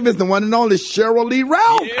activist, the one and only Sheryl Lee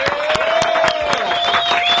Ralph.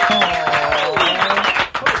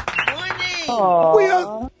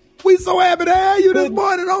 We so happy to have you this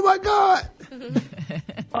morning. Oh my God.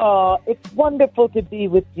 It's wonderful to be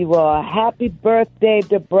with you all. Happy birthday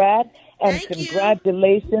to Brat. And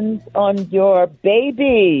congratulations on your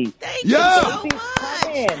baby. Thank you so much.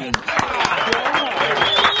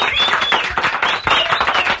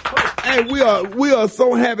 Hey, we are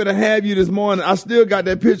so happy to have you this morning. I still got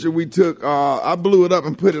that picture we took. I blew it up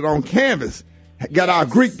and put it on canvas. Got our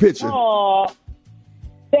Greek picture. Oh,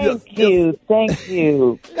 thank you.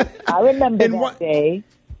 I remember that day.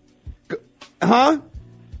 Huh?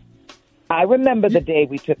 I remember the day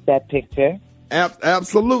we took that picture.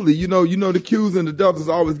 Absolutely. You know the Q's and the Deltas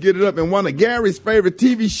always get it up. And one of Gary's favorite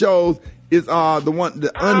TV shows is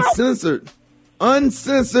the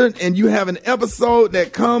Uncensored. And you have an episode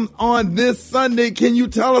that comes on this Sunday. Can you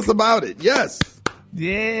tell us about it? Yes.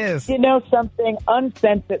 Yes. You know something?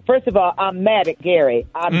 Uncensored. First of all, I'm mad at Gary.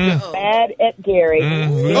 I'm just mad at Gary.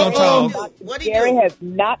 Gary has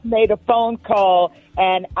not made a phone call,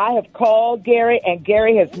 and I have called Gary, and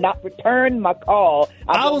Gary has not returned my call.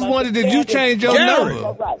 I was wondering, did you change your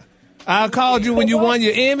number? Right. I called you when you won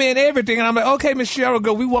your Emmy and everything, and I'm like, okay, Miss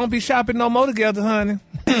Sheryl, we won't be shopping no more together, honey.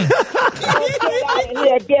 Get out of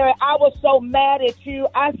here, Gary. I was so mad at you.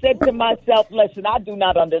 I said to myself, listen, I do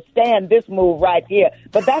not understand this move right here.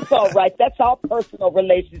 But that's all right. That's our personal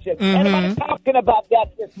relationship. And I'm talking about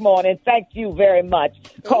that this morning. Thank you very much.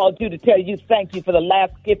 Called you to tell you thank you for the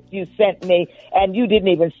last gift you sent me. And you didn't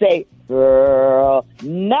even say, girl,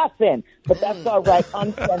 nothing. But that's all right.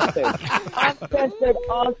 Uncensored. Uncensored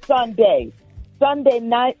on Sunday. Sunday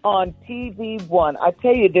night on TV1. I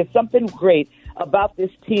tell you, there's something great about this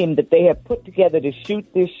team that they have put together to shoot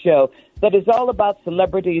this show that is all about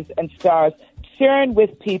celebrities and stars sharing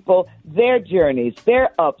with people their journeys, their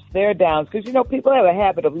ups, their downs. Because, you know, people have a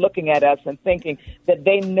habit of looking at us and thinking that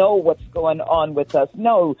they know what's going on with us.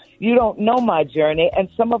 No, you don't know my journey, and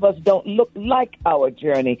some of us don't look like our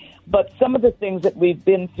journey. But some of the things that we've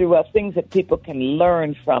been through are things that people can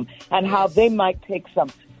learn from, and how they might take some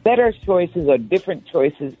better choices or different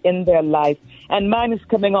choices in their life. And mine is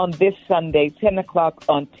coming on this Sunday, 10 o'clock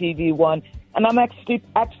on TV1, and I'm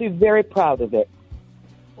actually very proud of it.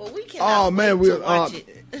 Well, we cannot wait to watch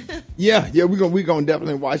it. Yeah, we're gonna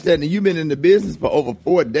definitely watch that. And you've been in the business for over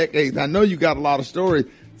 4 decades. I know you got a lot of stories.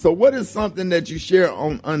 So what is something that you share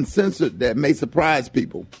on Uncensored that may surprise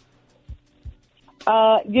people?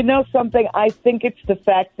 You know something? I think it's the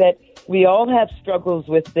fact that we all have struggles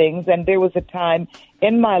with things, and there was a time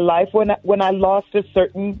in my life when I lost a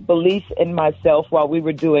certain belief in myself while we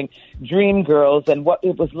were doing Dreamgirls, and what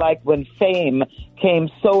it was like when fame came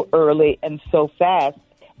so early and so fast.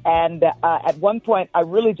 And at one point, I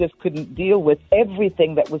really just couldn't deal with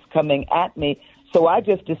everything that was coming at me. So I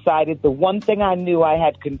just decided the one thing I knew I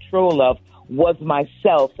had control of was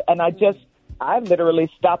myself. And I literally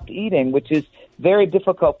stopped eating, which is very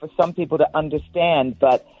difficult for some people to understand.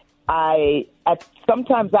 But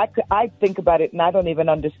sometimes I think about it and I don't even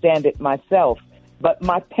understand it myself. But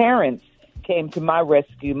my parents came to my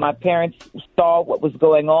rescue. My parents saw what was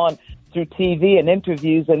going on through TV and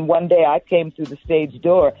interviews, and one day I came through the stage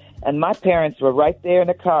door, and my parents were right there in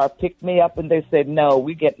the car, picked me up, and they said, no,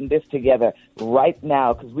 we're getting this together right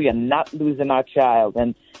now because we are not losing our child.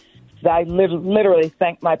 And I literally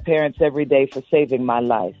thank my parents every day for saving my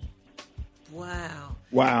life. Wow.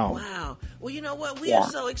 Wow. Wow. Well, you know what? We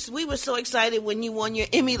were so excited when you won your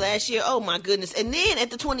Emmy last year. Oh, my goodness. And then at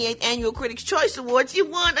the 28th Annual Critics' Choice Awards, you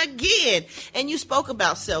won again. And you spoke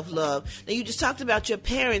about self-love. Now, you just talked about your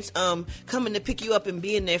parents coming to pick you up and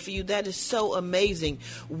being there for you. That is so amazing.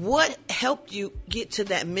 What helped you get to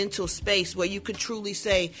that mental space where you could truly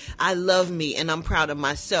say, I love me and I'm proud of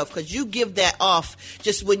myself? Because you give that off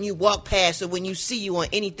just when you walk past or when you see you on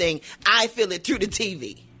anything. I feel it through the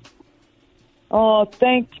TV. Oh,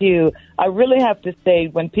 thank you. I really have to say,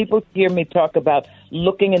 when people hear me talk about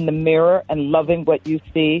looking in the mirror and loving what you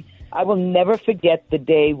see, I will never forget the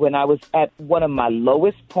day when I was at one of my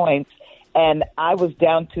lowest points and I was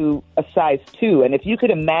down to a size 2. And if you could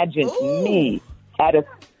imagine me at a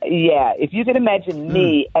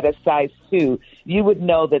size 2, you would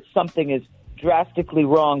know that something is drastically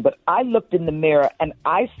wrong. But I looked in the mirror and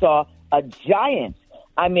I saw a giant.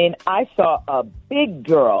 I mean, I saw a big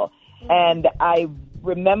girl. And I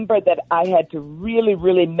remember that I had to really,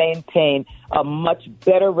 really maintain a much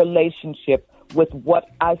better relationship with what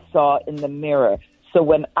I saw in the mirror. So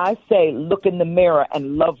when I say look in the mirror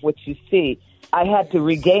and love what you see, I had to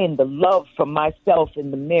regain the love for myself in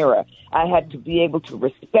the mirror. I had to be able to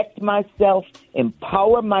respect myself,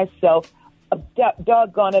 empower myself.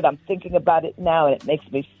 Doggone it, I'm thinking about it now, and it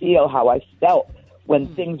makes me feel how I felt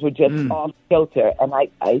when things were just off kilter. And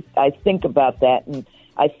I think about that, and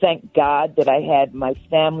I thank God that I had my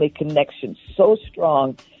family connection so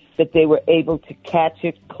strong that they were able to catch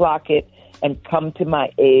it, clock it, and come to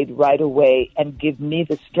my aid right away and give me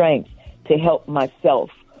the strength to help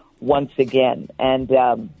myself once again. And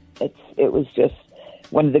it was just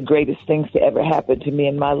one of the greatest things to ever happen to me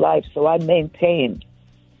in my life. So I maintained.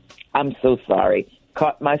 I'm so sorry.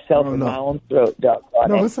 Caught myself in my own throat,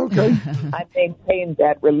 doggone it. No, it's okay. I maintained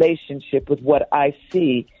that relationship with what I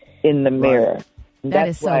see in the mirror. That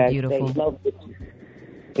is so beautiful. I say, love it.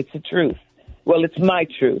 It's the truth. Well, it's my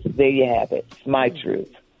truth. There you have it. It's my truth.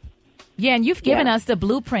 Yeah, and you've given us the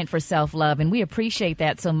blueprint for self-love, and we appreciate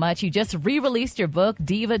that so much. You just re-released your book,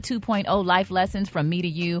 Diva 2.0 Life Lessons from Me to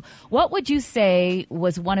You. What would you say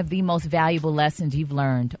was one of the most valuable lessons you've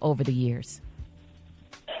learned over the years?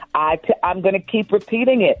 I'm going to keep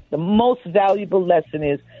repeating it. The most valuable lesson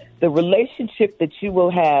is the relationship that you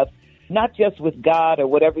will have, not just with God or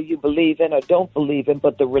whatever you believe in or don't believe in,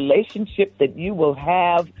 but the relationship that you will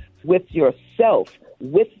have with yourself,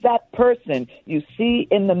 with that person you see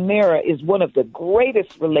in the mirror, is one of the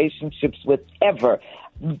greatest relationships with ever.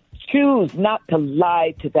 Choose not to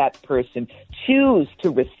lie to that person. Choose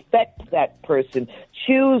to respect that person.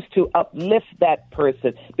 Choose to uplift that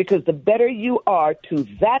person, because the better you are to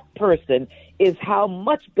that person is how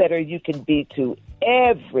much better you can be to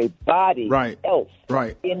everybody else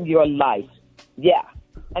in your life. Yeah.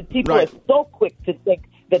 And people are so quick to think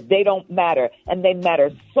that they don't matter, and they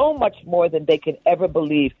matter so much more than they can ever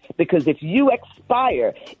believe, because if you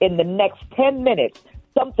expire in the next 10 minutes,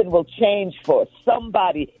 something will change for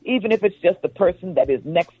somebody, even if it's just the person that is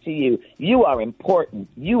next to you. You are important.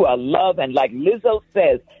 You are loved. And like Lizzo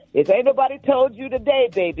says, if ain't nobody told you today,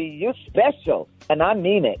 baby, you're special. And I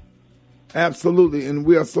mean it. Absolutely. And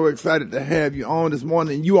we are so excited to have you on this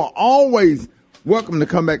morning. You are always welcome to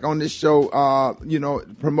come back on this show,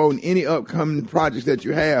 promoting any upcoming projects that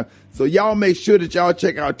you have. So y'all make sure that y'all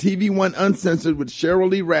check out TV One Uncensored with Sheryl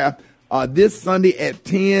Lee Raff this Sunday at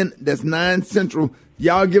 10. That's 9 Central.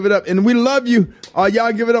 Y'all give it up. And we love you.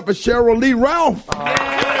 Y'all give it up for Sheryl Lee Raff.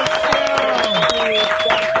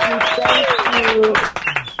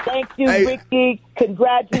 Thank you, Rickey.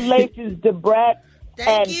 Congratulations to Brat.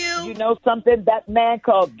 Thank you. You know something? That man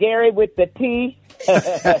called Gary with the T.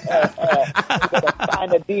 Gotta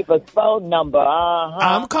find a diva's phone number.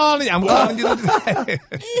 I'm calling you. I'm calling you today.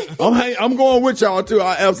 I'm going with y'all too.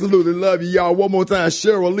 I absolutely love you, y'all. One more time,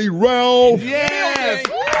 Sheryl Lee Raff. Yes.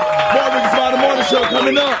 More Rickey Smiley Morning Show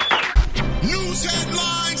coming up. News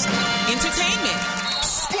headlines, entertainment,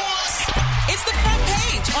 sports. It's the front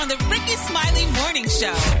page on the Rickey Smiley Morning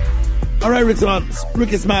Show. All right,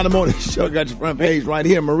 Rickey Smiley Morning Show got your front page right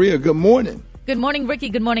here. Maria, good morning. Good morning, Rickey.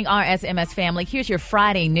 Good morning, RSMS family. Here's your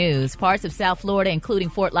Friday news. Parts of South Florida, including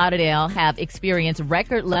Fort Lauderdale, have experienced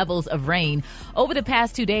record levels of rain over the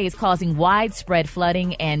past 2 days, causing widespread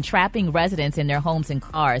flooding and trapping residents in their homes and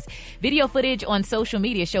cars. Video footage on social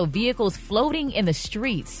media show vehicles floating in the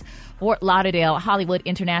streets. Fort Lauderdale Hollywood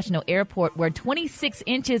International Airport, where 26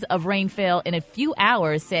 inches of rain fell in a few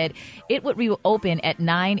hours, said it would reopen at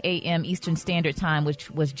 9 a.m. Eastern Standard Time,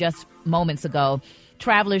 which was just moments ago.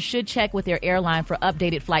 Travelers should check with their airline for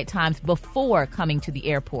updated flight times before coming to the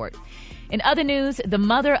airport. In other news, the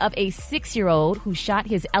mother of a 6-year-old who shot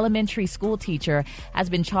his elementary school teacher has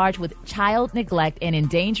been charged with child neglect and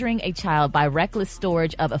endangering a child by reckless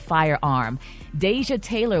storage of a firearm. Deja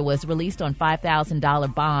Taylor was released on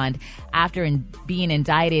 $5,000 bond after being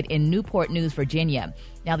indicted in Newport News, Virginia.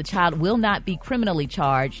 Now, the child will not be criminally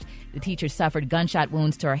charged. The teacher suffered gunshot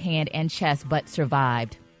wounds to her hand and chest but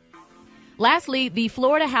survived. Lastly, the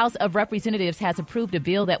Florida House of Representatives has approved a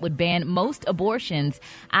bill that would ban most abortions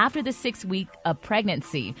after the 6th week of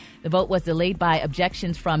pregnancy. The vote was delayed by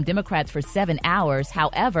objections from Democrats for 7 hours.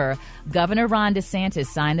 However, Governor Ron DeSantis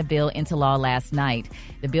signed the bill into law last night.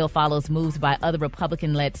 The bill follows moves by other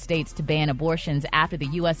Republican-led states to ban abortions after the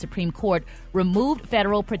U.S. Supreme Court removed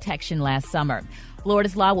federal protection last summer.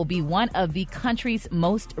 Florida's law will be one of the country's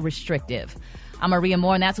most restrictive. I'm Maria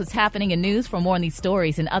Moore, and that's what's happening in news. For more on these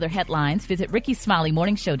stories and other headlines, visit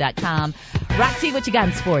RickySmileyMorningShow.com. Rock T, what you got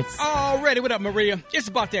in sports? Alrighty, what up, Maria? It's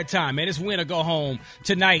about that time, man. It's win or go home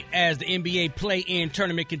tonight as the NBA play-in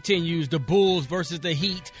tournament continues. The Bulls versus the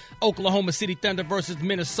Heat, Oklahoma City Thunder versus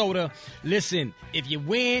Minnesota. Listen, if you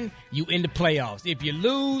win, you in the playoffs. If you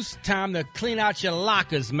lose, time to clean out your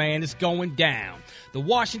lockers, man. It's going down. The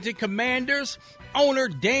Washington Commanders owner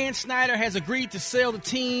Dan Snyder has agreed to sell the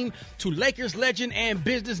team to Lakers legend and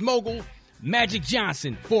business mogul Magic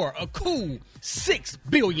Johnson for a cool $6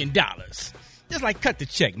 billion. Just like cut the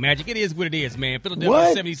check, Magic. It is what it is, man.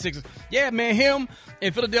 Philadelphia 76ers. Yeah, man, him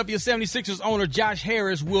and Philadelphia 76ers owner Josh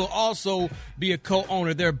Harris will also be a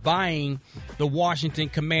co-owner. They're buying the Washington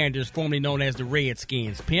Commanders, formerly known as the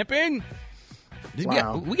Redskins. Pimpin'.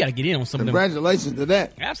 Wow. We got to get in on some of them. Congratulations to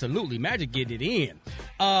that. Absolutely. Magic getting it in.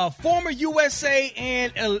 Former USA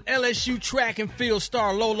and LSU track and field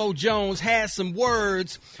star Lolo Jones has some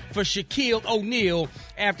words for Shaquille O'Neal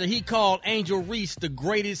after he called Angel Reese the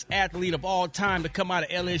greatest athlete of all time to come out of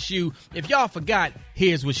LSU. If y'all forgot,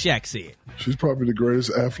 here's what Shaq said. She's probably the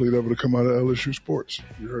greatest athlete ever to come out of LSU sports.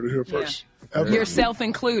 You heard it here first. Yeah. Yourself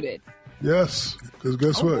included. Yes, because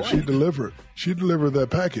guess what? She delivered. She delivered that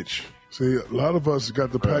package. See, a lot of us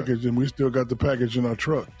got the package, and we still got the package in our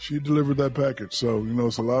truck. She delivered that package. So, you know,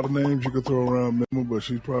 it's a lot of names you could throw around, but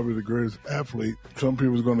she's probably the greatest athlete. Some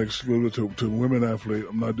people's going to exclude it to women athlete.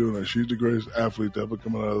 I'm not doing that. She's the greatest athlete to ever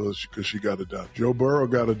come out of this because she got it done. Joe Burrow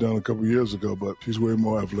got it done a couple years ago, but she's way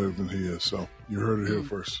more athletic than he is. So you heard it here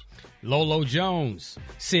first. Lolo Jones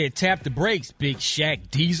said, tap the brakes, Big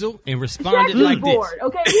Shaq Diesel, and responded like this. Bored,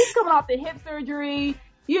 okay? He's coming off the hip surgery.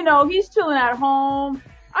 You know, he's chilling at home.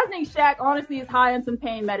 I think Shaq honestly is high on some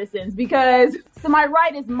pain medicines because to my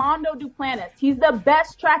right is Mondo Duplantis. He's the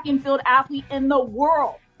best track and field athlete in the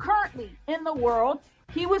world, currently in the world.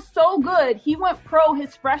 He was so good. He went pro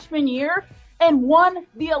his freshman year and won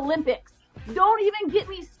the Olympics. Don't even get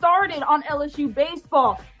me started on LSU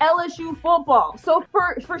baseball, LSU football. So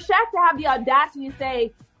for Shaq to have the audacity to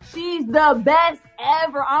say she's the best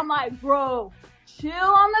ever, I'm like, bro, chill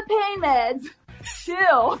on the pain meds,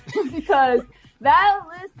 chill, because that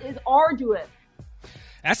list is arduous.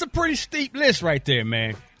 That's a pretty steep list right there,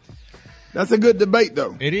 man. That's a good debate,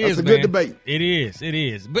 though. It is, That's a man. good debate. It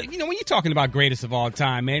is. But, you know, when you're talking about greatest of all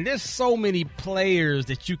time, man, there's so many players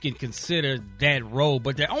that you can consider that role,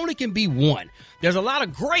 but there only can be one. There's a lot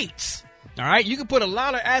of greats, all right? You can put a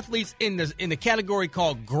lot of athletes in the category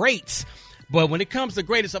called greats, but when it comes to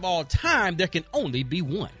greatest of all time, there can only be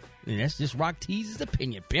one. And that's just Rock Tease's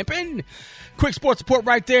opinion, pimpin'. Quick sports report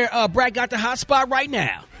right there. Brat got the hot spot right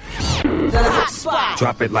now. The hot spot.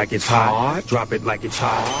 Drop it like it's hot. Drop it like it's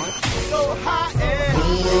hot. So hot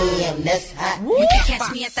and that's hot. You can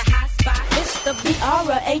catch me at the hot spot. It's the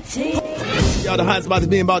BRAT. Y'all, the hot spot is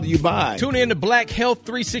being brought to you by. Tune in to Black Health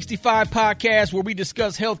 365 podcast where we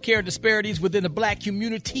discuss healthcare disparities within the black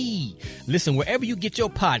community. Listen wherever you get your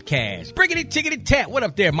podcast. Briggity tiggity tat. What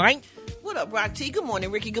up there, Mike? What up, Rock T? Good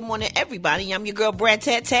morning, Ricky. Good morning, everybody. I'm your girl, Brat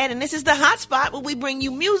Tat Tat, and this is the hot spot where we bring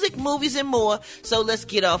you music, movies, and more. So let's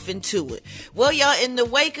get off into it. Well, y'all, in the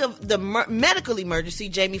wake of the medical emergency,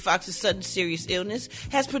 Jamie Foxx's sudden serious illness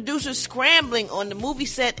has producers scrambling on the movie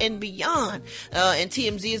set and beyond. And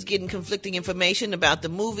TMZ is getting conflicting information about the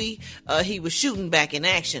movie he was shooting back in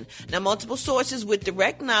action. Now, multiple sources with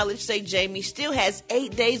direct knowledge say Jamie still has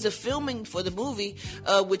 8 days of filming for the movie,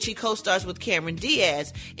 which he co-stars with Cameron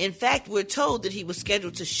Diaz. In fact, we're we're told that he was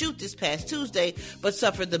scheduled to shoot this past Tuesday, but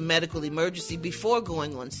suffered the medical emergency before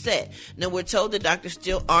going on set. Now, we're told the doctors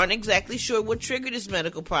still aren't exactly sure what triggered his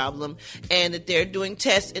medical problem and that they're doing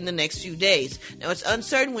tests in the next few days. Now, it's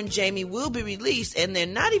uncertain when Jamie will be released, and they're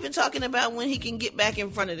not even talking about when he can get back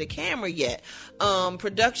in front of the camera yet.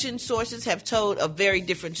 Production sources have told a very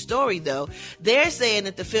different story, though. They're saying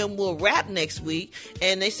that the film will wrap next week,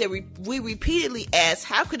 and they said we repeatedly asked,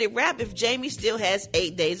 how could it wrap if Jamie still has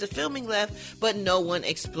 8 days of filming left, but no one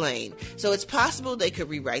explained. So it's possible they could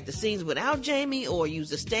rewrite the scenes without Jamie, or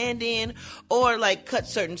use a stand-in, or like cut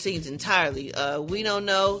certain scenes entirely. We don't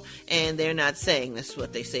know, and they're not saying. That's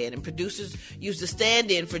what they said. And producers used a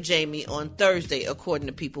stand-in for Jamie on Thursday, according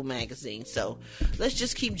to People magazine. So let's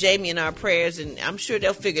just keep Jamie in our prayers, and I'm sure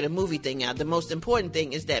they'll figure the movie thing out. The most important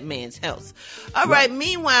thing is that man's health. All right.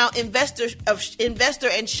 Meanwhile, investor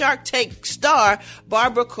and Shark Tank star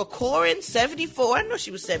Barbara Corcoran, 74, I know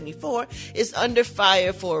she was 74, is under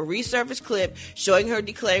fire for a resurfaced clip showing her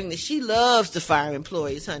declaring that she loves to fire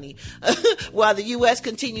employees, honey, while the U.S.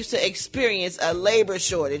 continues to experience a labor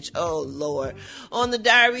shortage. Oh, Lord. On the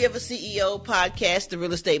Diary of a CEO podcast, the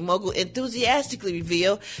real estate mogul enthusiastically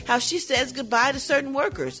revealed how she says goodbye to certain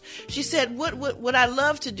workers. She said, what I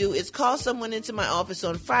love to do is call someone into my office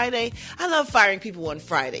on Friday. I love firing people on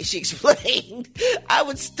Friday, she explained. I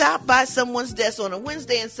would stop by someone's desk on a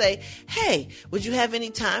Wednesday and say, hey, would you have any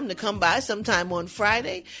time to come by sometime on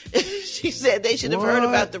Friday? She said they should have heard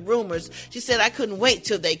about the rumors. She said, I couldn't wait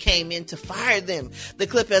till they came in to fire them. The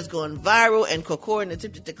clip has gone viral, and Corcoran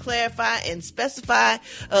attempted to clarify and specify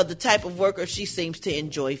the type of worker she seems to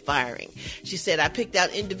enjoy firing. She said, I picked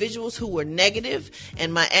out individuals who were negative,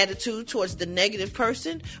 and my attitude towards the negative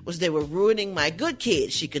person was they were ruining my good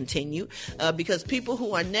kids, she continued, because people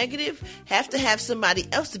who are negative have to have somebody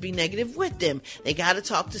else to be negative with them. They got to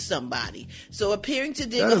talk to somebody. So appearing to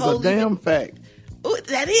dig that a hole. That is a damn fact. Ooh,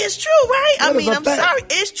 that is true, right? I mean, I'm sorry.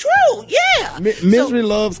 It's true. Yeah. Misery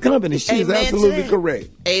loves company. She's absolutely correct.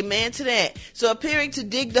 Amen to that. So appearing to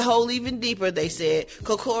dig the hole even deeper, they said,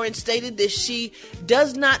 Corcoran stated that she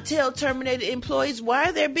does not tell terminated employees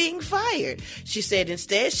why they're being fired. She said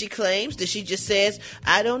instead she claims that she just says,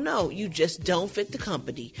 I don't know, you just don't fit the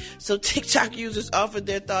company. So TikTok users offered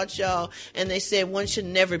their thoughts, y'all, and they said one should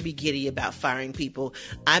never be giddy about firing people.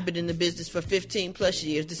 I've been in the business for 15 plus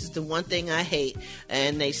years. This is the one thing I hate.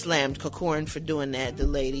 And they slammed Corcoran for doing that, the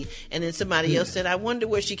lady. And then somebody else said, I wonder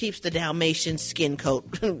where she keeps the Dalmatian skin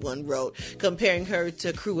coat, one wrote, comparing her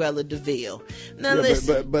to Cruella de Vil. Now,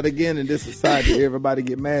 listen. But again, in this society, everybody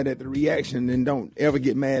get mad at the reaction and don't ever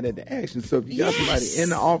get mad at the action. So if you got somebody in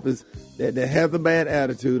the office that has a bad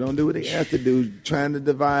attitude, don't do what they have to do, trying to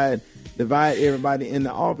divide everybody in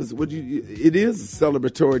the office, it is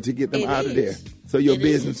celebratory to get them out of there so your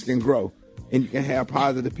business can grow. And you can have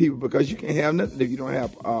positive people, because you can't have nothing if you don't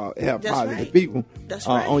have positive people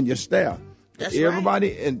on your staff. That's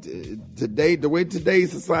everybody, and today, the way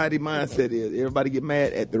today's society mindset is, everybody get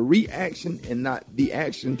mad at the reaction and not the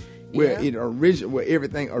action where where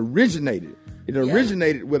everything originated. It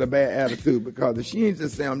originated with a bad attitude, because if she ain't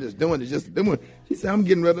just saying, I'm just doing it, she said, I'm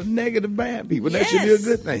getting rid of negative bad people. That should be a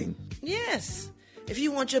good thing. Yes. If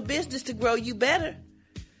you want your business to grow, you better.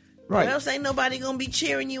 Right. Or else ain't nobody going to be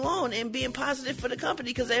cheering you on and being positive for the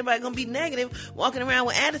company, because everybody going to be negative, walking around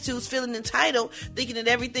with attitudes, feeling entitled, thinking that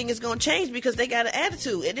everything is going to change because they got an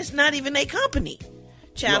attitude. And it's not even their company.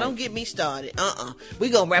 Child, don't get me started.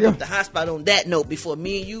 We going to wrap up the hot spot on that note before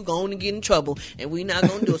me and you going to get in trouble. And we not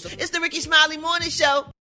going to do it. So it's the Rickey Smiley Morning Show.